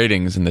had better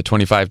ratings in the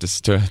 25 to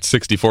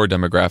 64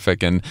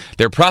 demographic, and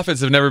their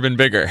profits have never been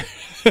bigger.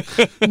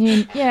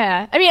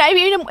 Yeah. I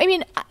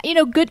mean,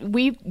 good.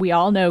 We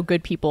all know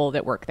good people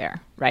that work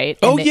there, right?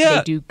 And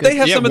they do good. They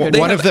have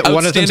one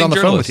of them's on the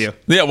phone with you.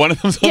 Yeah, one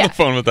of them's on the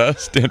phone with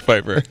us, Dan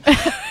Pfeiffer.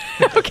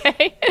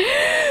 Okay.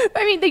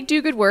 I mean, they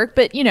do good work,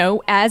 but,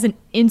 as an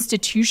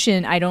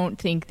institution, I don't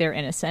think they're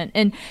innocent.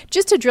 And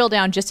just to drill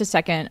down just a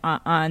second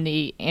on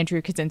the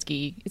Andrew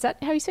Kaczynski, is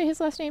that how you say his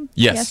last name?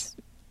 Yes.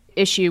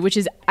 issue, which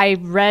is I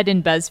read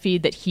in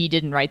BuzzFeed that he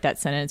didn't write that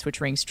sentence,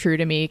 which rings true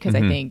to me because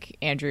I think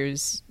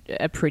Andrew's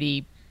a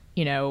pretty,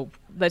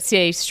 let's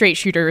say straight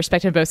shooter,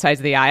 respected both sides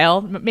of the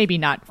aisle. Maybe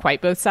not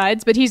quite both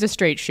sides, but he's a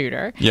straight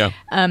shooter. Yeah.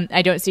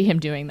 I don't see him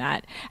doing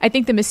that. I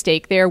think the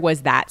mistake there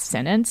was that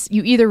sentence.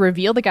 You either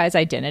reveal the guy's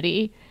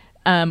identity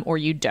or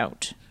you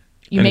don't.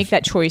 You make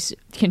that choice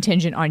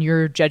contingent on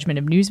your judgment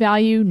of news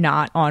value,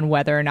 not on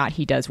whether or not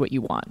he does what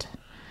you want.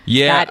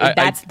 Yeah,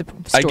 that's the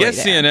story. I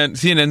guess there.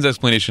 CNN's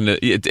explanation,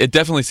 it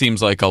definitely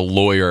seems like a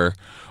lawyer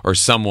or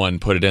someone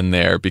put it in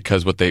there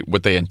because what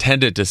they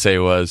intended to say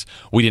was,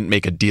 we didn't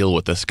make a deal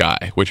with this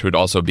guy, which would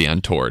also be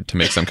untoward to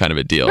make some kind of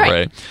a deal,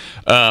 right?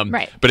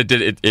 Right. But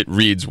it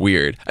reads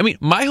weird. I mean,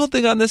 my whole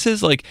thing on this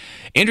is like,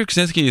 Andrew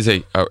Kaczynski is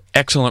a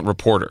excellent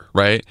reporter,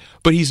 right?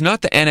 But he's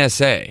not the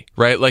NSA,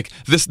 right? Like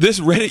this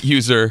Reddit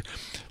user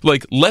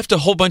like left a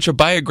whole bunch of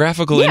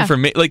biographical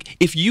information. Like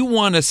if you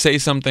want to say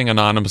something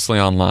anonymously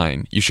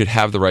online, you should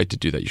have the right to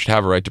do that. You should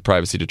have a right to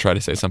privacy to try to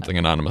say something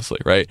anonymously,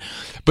 right?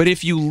 But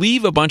if you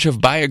leave a bunch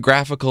of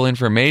biographical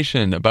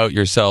information about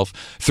yourself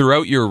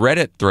throughout your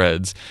Reddit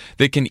threads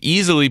that can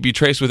easily be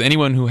traced with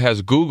anyone who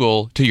has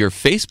Google to your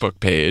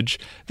Facebook page,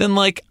 then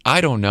like, I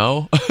don't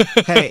know.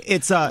 Hey,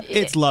 it's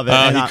Love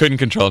It. He couldn't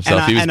control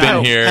himself. He was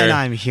been here. And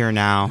I'm here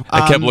now.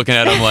 I kept looking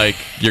at him like,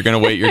 you're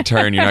going to wait your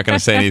turn. You're not going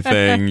to say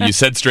anything. You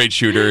said straight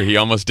shooter. He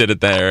almost did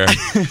it there.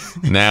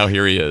 Now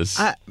here he is.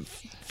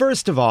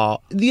 First of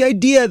all, the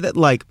idea that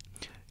like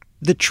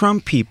the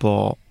Trump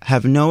people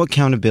have no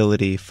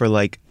accountability for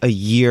like a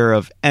year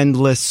of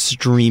endless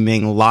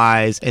streaming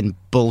lies and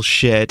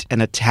bullshit and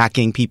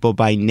attacking people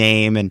by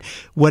name and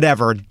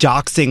whatever,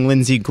 doxing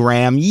Lindsey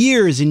Graham,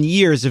 years and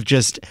years of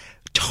just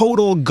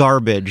total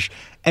garbage.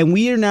 And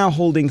we are now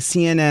holding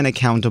CNN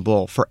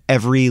accountable for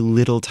every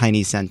little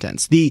tiny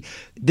sentence. The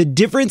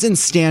difference in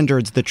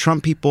standards the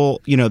Trump people,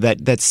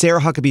 that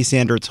Sarah Huckabee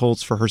Sanders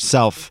holds for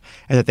herself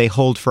and that they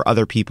hold for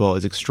other people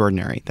is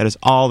extraordinary. That is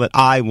all that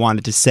I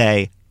wanted to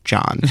say,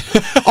 John.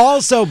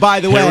 Also, by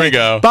the way, here we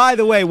go. By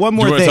the way, one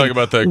more thing. Do you want to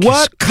talk about the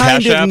what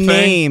kind Cash App of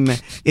name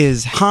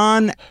is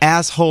Han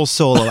Asshole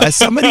Solo? As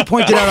somebody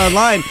pointed out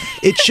online,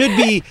 it should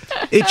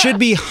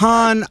be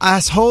Han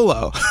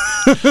Assholo.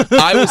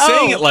 I was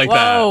saying it like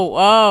that.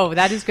 Oh,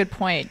 that is a good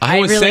point.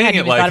 I was really saying hadn't it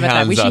even like thought about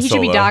Hans that. He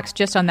should be Asolo. doxxed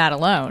just on that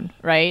alone,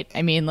 right?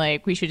 I mean,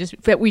 like we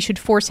should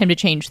force him to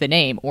change the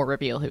name or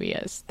reveal who he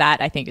is. That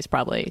I think is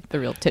probably the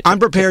real tip. I'm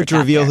prepared to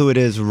reveal who it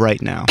is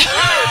right now.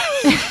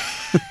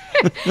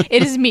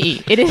 It is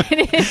me. It is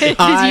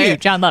you,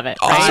 John Lovett.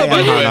 Right? Also,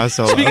 by the way,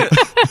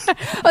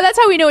 that's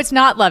how we know it's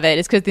not Lovett.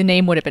 It's because the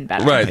name would have been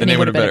better. Right, the name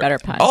would have been a better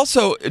pun.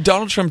 Also,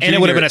 Donald Trump Jr. And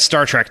it would have been a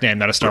Star Trek name,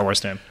 not a Star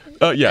Wars name.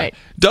 Yeah. Right.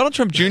 Donald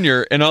Trump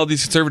Jr. and all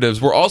these conservatives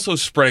were also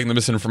spreading the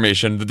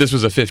misinformation that this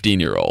was a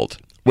 15-year-old,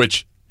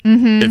 which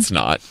it's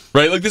not,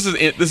 right? Like this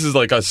is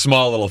like a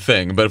small little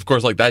thing, but of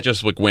course, like that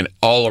just like went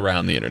all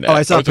around the internet. Oh,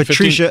 I saw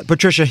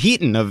Patricia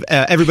Heaton of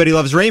Everybody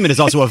Loves Raymond is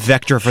also a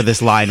vector for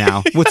this lie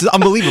now, which is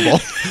unbelievable.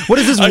 What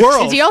is this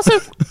world? Is he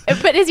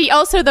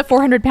also the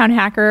 400-pound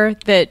hacker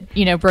that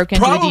broke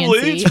into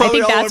Probably. the DNC? I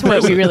think that's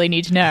what we really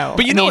need to know.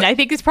 But I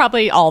think it's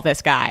probably all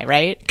this guy,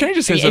 right? Can I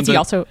just say something? Is he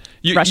also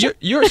Russian?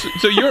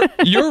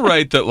 You're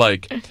right that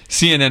like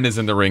CNN is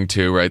in the ring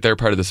too, right? They're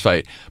part of this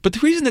fight. But the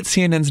reason that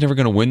CNN's never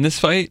going to win this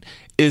fight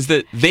is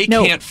that they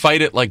can't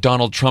fight it like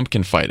Donald Trump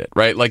can fight it,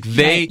 right? Like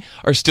they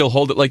are still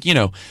holding, like,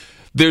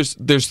 there's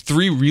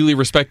three really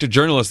respected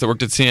journalists that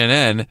worked at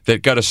CNN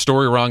that got a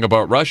story wrong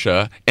about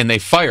Russia and they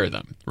fire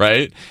them,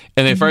 right?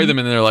 And they fire them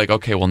and they're like,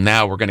 okay, well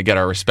now we're going to get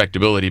our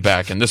respectability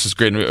back and this is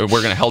great and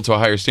we're going to hold to a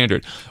higher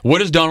standard. What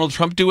does Donald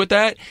Trump do with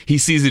that? He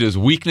sees it as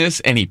weakness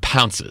and he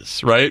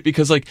pounces, right?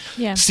 Because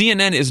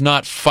CNN is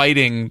not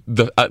fighting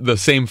the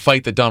same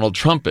fight that Donald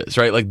Trump is,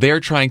 right? Like they're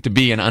trying to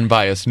be an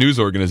unbiased news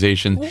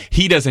organization.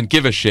 He doesn't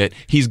give a shit.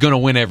 He's going to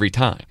win every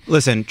time.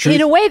 Listen, in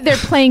a way they're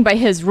playing by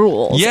his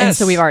rules. Yes. And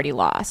so we've already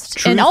lost.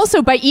 And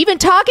also, by even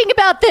talking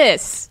about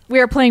this, we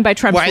are playing by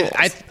Trump's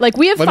rules.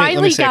 We have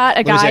finally got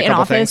a guy in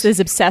office that's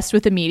obsessed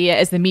with the media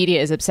as the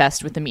media is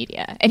obsessed with the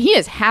media. And he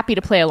is happy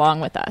to play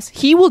along with us.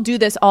 He will do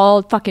this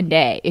all fucking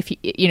day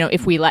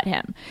if we let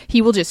him.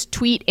 He will just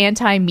tweet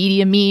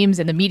anti-media memes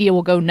and the media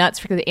will go nuts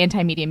for the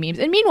anti-media memes.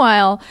 And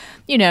meanwhile,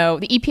 the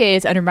EPA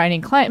is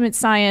undermining climate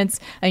science.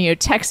 And,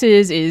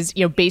 Texas is,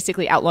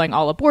 basically outlawing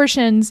all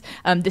abortions.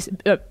 This,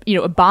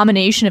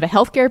 abomination of a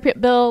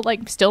healthcare bill,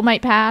 still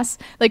might pass.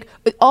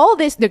 All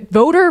this, the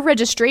voter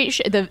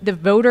registration, the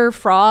voter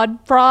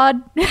fraud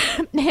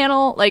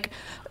panel,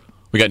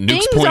 we got nukes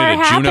things pointed are at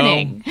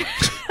happening. Juneau.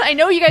 I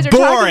know you guys are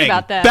Boring. talking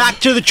about that. Back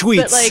to the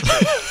tweets.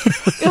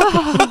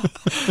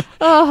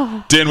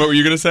 Dan, what were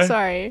you going to say?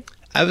 Sorry.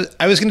 I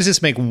was going to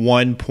just make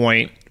one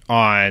point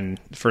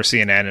for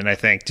CNN, and I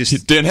think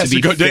just Dan has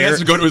to go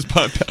to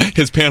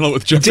his panel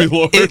with Jeffrey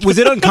Lord. Was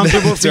it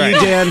uncomfortable for you,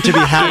 Dan, to be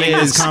having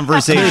this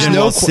conversation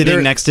while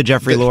sitting next to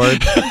Jeffrey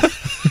Lord?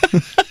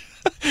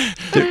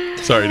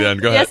 Sorry, Dan.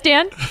 Go ahead. Yes,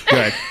 Dan?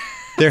 Good.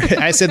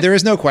 I said there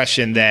is no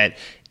question that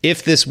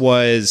if this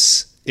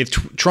was if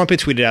Trump had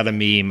tweeted out a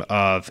meme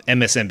of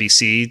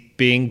MSNBC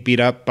being beat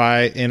up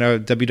in a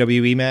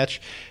WWE match,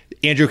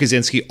 Andrew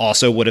Kaczynski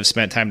also would have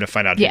spent time to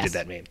find out who did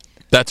that meme.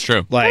 That's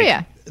true.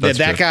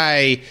 That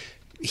guy,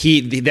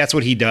 that's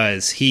what he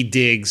does. He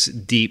digs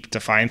deep to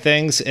find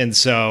things, and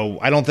so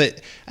I don't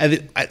think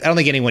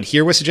anyone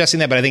here was suggesting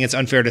that, but I think it's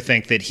unfair to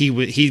think that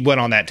he went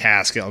on that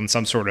task on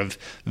some sort of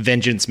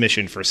vengeance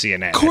mission for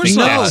CNN. Of course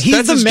not.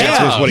 He's the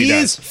man. He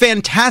is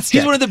fantastic.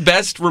 He's one of the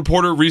best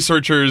reporter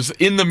researchers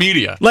in the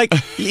media.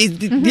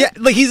 He's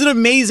an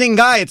amazing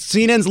guy.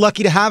 CNN's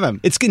lucky to have him.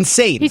 It's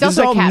insane. He's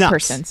also a cat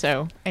person,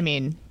 so I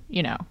mean,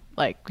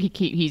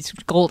 he's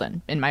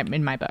golden in my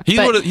book. He's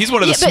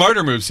one of the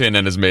smarter moves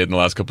CNN has made in the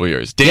last couple of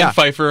years. Dan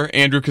Pfeiffer,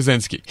 Andrew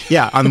Kaczynski.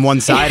 Yeah, on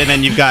one side, and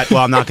then you've got.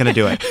 Well, I'm not going to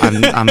do it.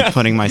 I'm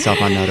putting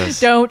myself on notice.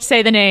 Don't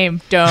say the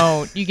name.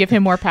 Don't. You give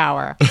him more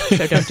power.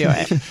 So don't do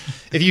it.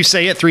 If you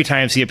say it 3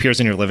 times, he appears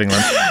in your living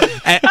room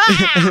and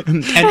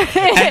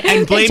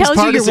blames it tells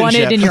partisanship. you you're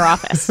wanted in your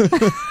office.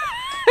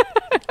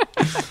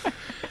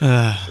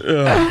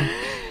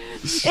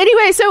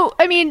 Anyway, so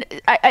I mean,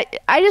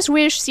 I just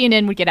wish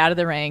CNN would get out of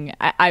the ring.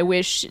 I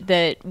wish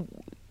that,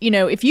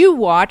 if you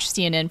watch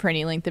CNN for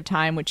any length of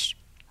time, which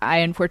I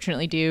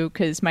unfortunately do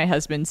because my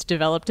husband's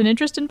developed an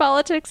interest in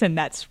politics, and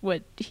that's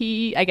what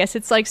I guess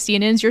it's like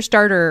CNN's your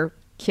starter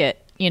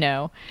kit.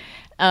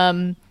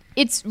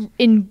 It's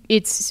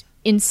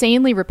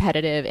insanely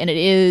repetitive, and it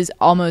is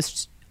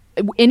almost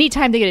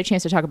anytime they get a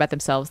chance to talk about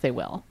themselves, they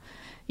will.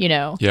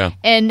 Yeah.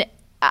 And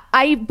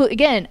I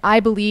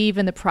believe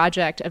in the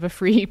project of a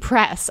free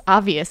press,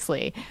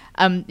 obviously.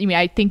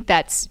 I think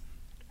that's,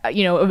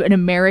 an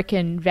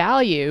American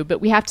value,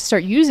 but we have to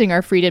start using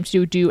our freedom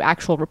to do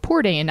actual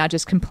reporting and not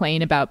just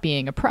complain about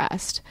being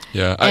oppressed.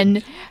 Yeah.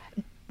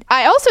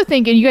 I also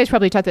think, and you guys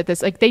probably talked about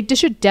this, they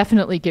should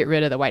definitely get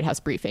rid of the White House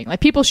briefing.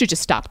 People should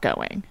just stop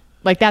going.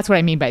 That's what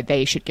I mean by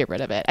they should get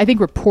rid of it. I think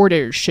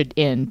reporters should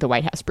end the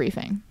White House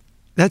briefing.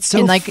 That's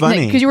so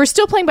funny. Because you were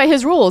still playing by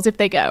his rules if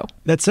they go.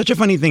 That's such a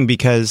funny thing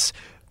because,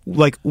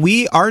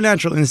 our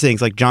natural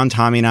instincts, John,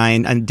 Tommy, and I,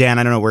 and Dan,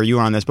 I don't know where you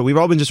are on this, but we've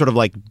all been just sort of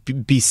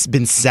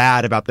been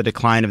sad about the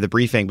decline of the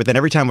briefing. But then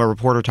every time a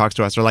reporter talks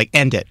to us, they're like,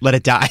 end it, let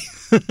it die.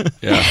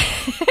 Yeah.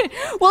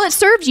 Well, it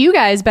served you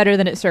guys better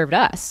than it served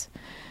us.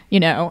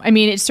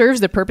 It serves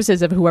the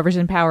purposes of whoever's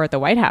in power at the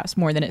White House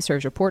more than it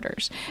serves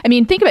reporters.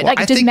 Think of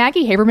it. Does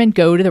Maggie Haberman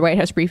go to the White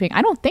House briefing?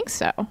 I don't think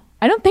so.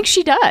 I don't think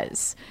she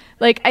does.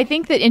 I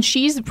think that, and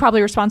she's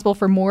probably responsible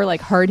for more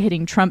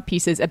hard-hitting Trump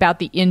pieces about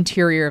the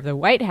interior of the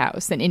White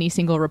House than any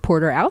single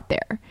reporter out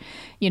there,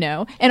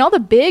 and all the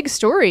big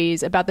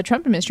stories about the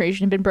Trump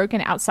administration have been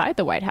broken outside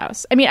the White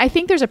House. I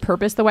think there's a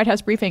purpose to the White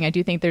House briefing. I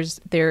do think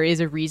there is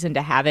a reason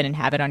to have it and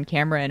have it on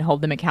camera and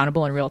hold them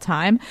accountable in real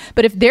time.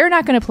 But if they're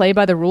not going to play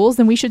by the rules,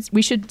 then we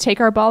should take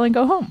our ball and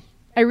go home.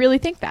 I really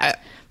think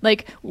that.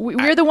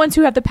 We're the ones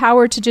who have the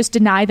power to just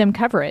deny them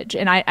coverage,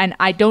 and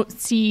I don't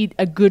see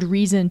a good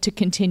reason to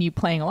continue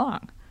playing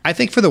along. I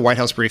think for the White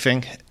House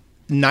briefing,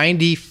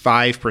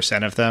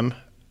 95% of them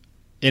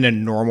in a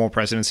normal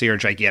presidency are a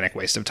gigantic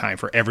waste of time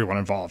for everyone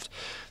involved.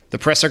 The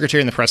press secretary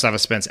and the press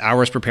office spends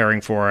hours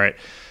preparing for it.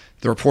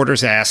 The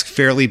reporters ask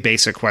fairly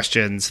basic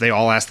questions. They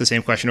all ask the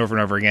same question over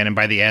and over again, and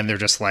by the end, they're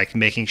just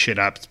making shit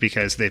up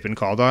because they've been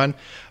called on.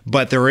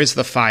 But there is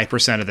the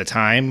 5% of the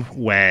time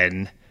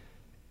when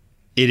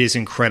it is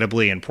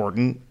incredibly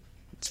important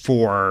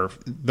for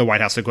the White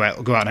House to go out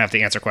and have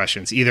to answer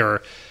questions,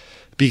 either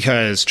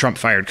because Trump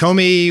fired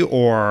Comey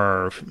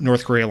or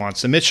North Korea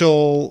launched the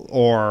Mitchell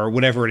or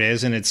whatever it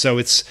is. And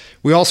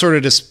we all sort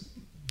of just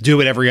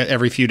do it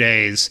every few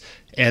days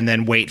and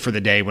then wait for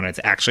the day when it's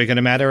actually going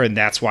to matter. And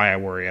that's why I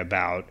worry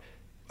about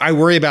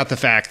the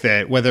fact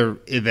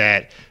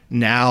that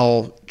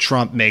now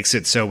Trump makes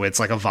it so it's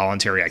a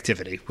voluntary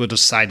activity. We'll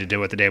decide to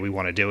do it the day we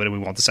want to do it, and we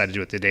won't decide to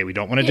do it the day we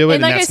don't want to do it.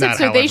 And that's not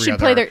how they should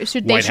play their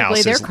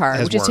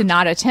card, which is to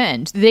not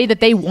attend. The day that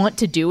they want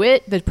to do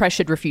it, the press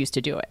should refuse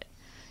to do it.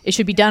 It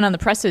should be done on the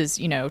press's,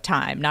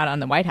 time, not on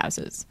the White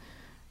House's.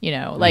 They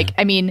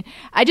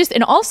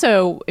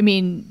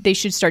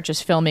should start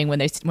just filming when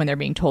they're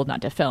being told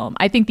not to film.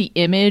 I think the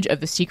image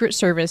of the Secret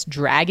Service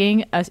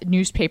dragging a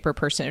newspaper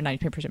person, or not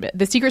newspaper person, but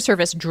the Secret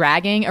Service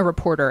dragging a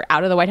reporter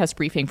out of the White House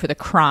briefing for the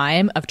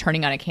crime of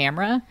turning on a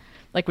camera,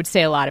 would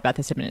say a lot about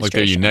this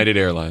administration. Like the United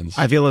Airlines.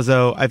 I feel as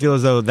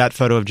though that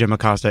photo of Jim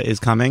Acosta is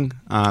coming,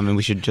 and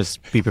we should just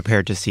be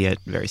prepared to see it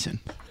very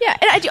soon. Yeah,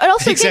 and I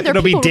also think there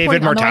are people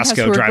David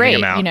Martasco driving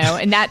him out.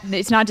 And that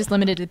it's not just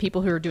limited to the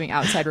people who are doing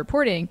outside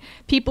reporting.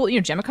 People,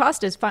 Jim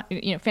Acosta is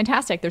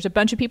fantastic. There's a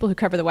bunch of people who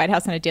cover the White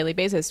House on a daily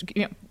basis.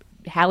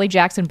 Hallie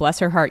Jackson, bless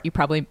her heart, you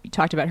probably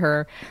talked about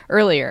her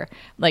earlier,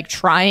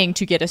 trying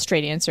to get a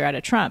straight answer out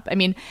of Trump.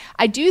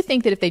 I do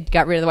think that if they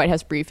got rid of the White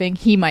House briefing,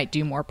 he might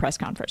do more press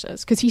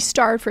conferences because he's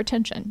starved for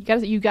attention.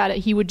 You got it.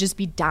 He would just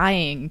be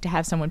dying to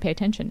have someone pay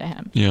attention to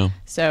him. Yeah.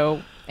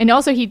 So, and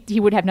also he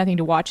would have nothing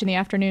to watch in the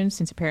afternoon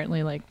since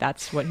apparently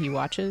that's what he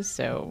watches.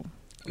 So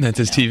that's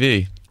his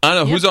TV. I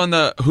don't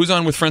know. Who's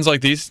on with Friends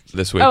Like These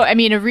this week? Oh, a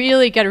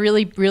really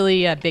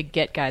big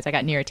get, guys. I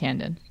got Neera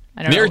Tanden.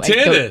 I don't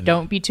know. Like,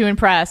 don't be too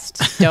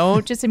impressed.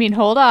 Don't just,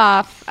 hold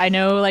off. I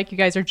know, like, you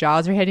guys, your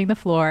jaws are hitting the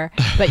floor.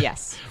 But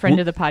yes, friend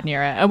of the pod,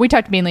 Neera. We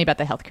talked mainly about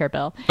the healthcare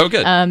bill. Oh,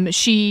 good.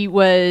 She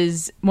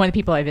was one of the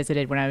people I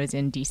visited when I was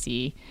in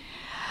D.C.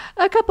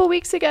 a couple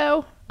weeks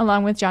ago,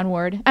 along with John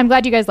Ward. I'm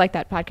glad you guys like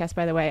that podcast,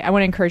 by the way. I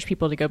want to encourage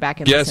people to go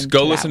back and listen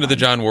to listen to the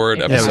John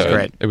Ward episode. It was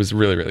great. It was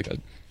really, really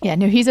good. Yeah,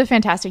 no, he's a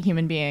fantastic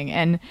human being.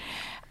 And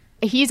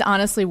he's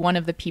honestly one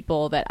of the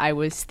people that I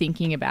was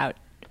thinking about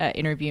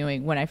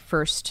interviewing when I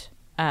first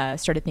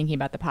started thinking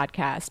about the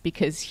podcast,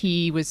 because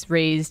he was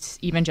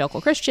raised evangelical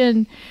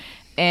Christian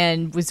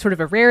and was sort of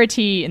a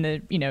rarity in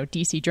the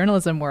DC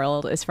journalism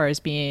world as far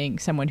as being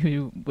someone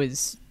who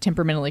was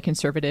temperamentally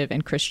conservative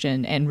and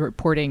Christian and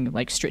reporting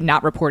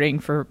not reporting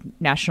for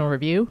National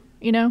Review,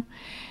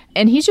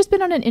 and he's just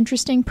been on an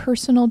interesting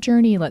personal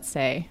journey, let's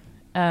say,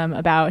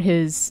 about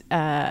his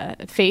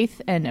faith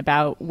and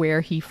about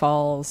where he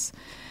falls.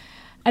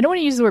 I don't want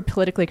to use the word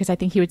politically because I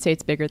think he would say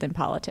it's bigger than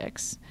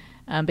politics.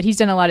 But he's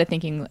done a lot of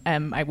thinking,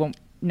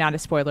 not a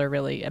spoiler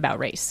really, about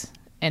race.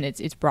 And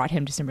it's brought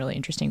him to some really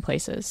interesting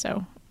places.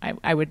 So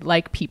I would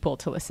like people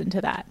to listen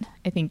to that.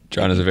 I think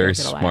John is a very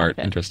smart,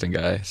 interesting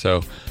guy.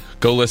 So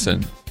go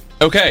listen.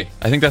 Okay,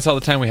 I think that's all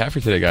the time we have for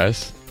today,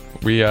 guys.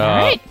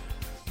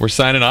 We're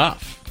signing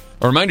off.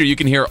 A reminder, you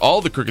can hear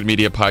all the Crooked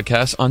Media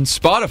podcasts on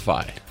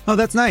Spotify. Oh,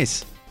 that's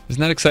nice. Isn't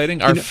that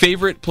exciting? Our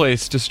favorite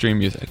place to stream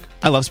music.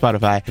 I love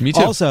Spotify. Me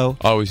too. Also,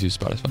 always use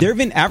Spotify. There have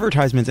been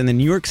advertisements in the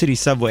New York City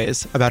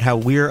subways about how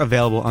we're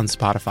available on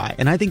Spotify,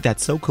 and I think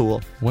that's so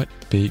cool. What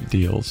big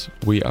deals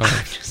we are.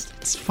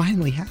 It's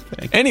finally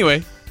happening.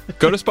 Anyway,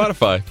 go to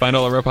Spotify. Find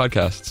all of our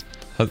podcasts.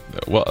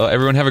 Well,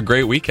 everyone have a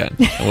great weekend.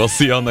 And we'll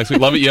see you all next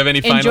week. Love it. You have any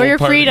final Enjoy your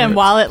freedom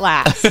while it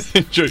lasts.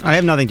 I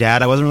have nothing to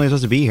add. I wasn't really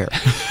supposed to be here.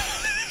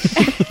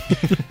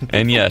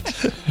 And yet,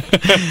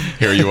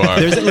 here you are.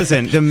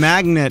 Listen, the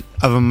magnet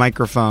of a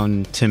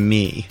microphone to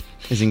me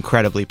is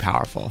incredibly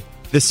powerful.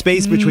 The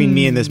space between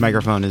me and this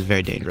microphone is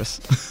very dangerous.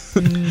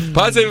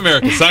 Pod Save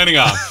America, signing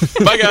off.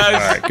 Bye, guys. All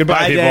right, goodbye,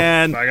 Bye, people.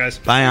 Dan. Bye, guys.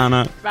 Bye,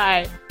 Anna.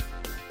 Bye.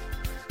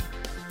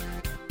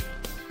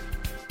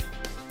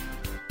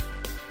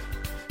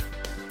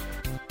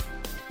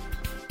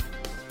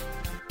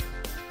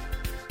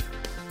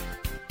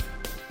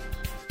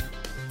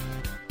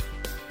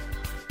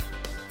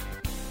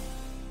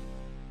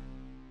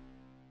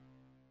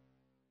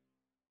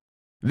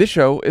 This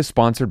show is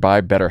sponsored by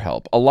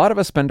BetterHelp. A lot of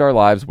us spend our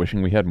lives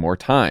wishing we had more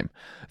time.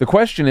 The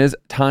question is,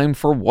 time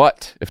for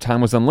what? If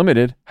time was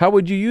unlimited, how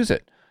would you use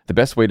it? The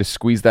best way to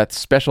squeeze that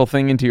special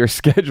thing into your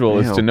schedule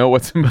is to know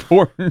what's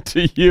important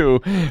to you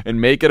and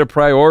make it a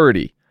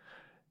priority.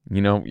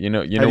 Have you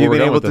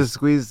been able to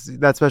squeeze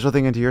that special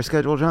thing into your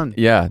schedule, John?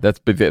 Yeah, I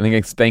think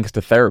it's thanks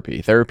to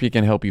therapy. Therapy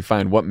can help you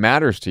find what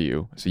matters to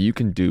you so you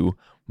can do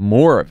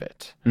more of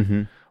it.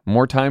 Mm-hmm.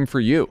 More time for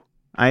you.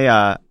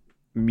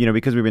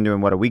 Because we've been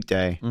doing a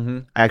weekday,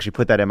 I actually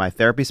put that in my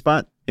therapy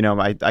spot.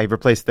 I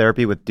replaced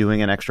therapy with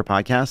doing an extra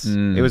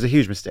podcast. It was a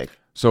huge mistake.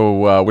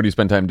 So what do you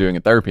spend time doing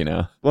at therapy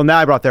now? Well, now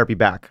I brought therapy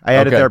back. I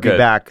added therapy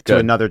back to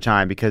another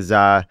time because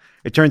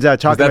it turns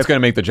out that's going to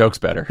make the jokes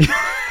better.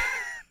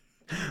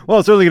 Well,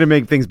 it's certainly going to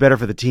make things better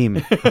for the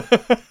team.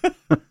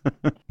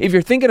 If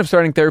you're thinking of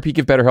starting therapy,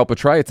 give BetterHelp a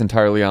try. It's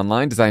entirely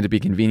online, designed to be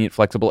convenient,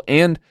 flexible,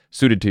 and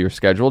suited to your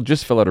schedule.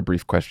 Just fill out a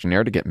brief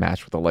questionnaire to get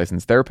matched with a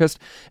licensed therapist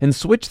and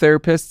switch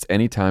therapists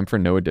anytime for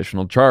no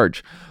additional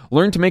charge.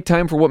 Learn to make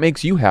time for what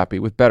makes you happy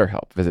with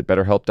BetterHelp. Visit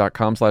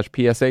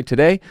BetterHelp.com/PSA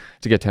today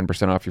to get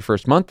 10% off your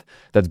first month.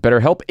 That's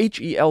BetterHelp,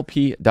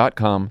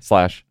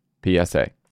 HELP.com/PSA.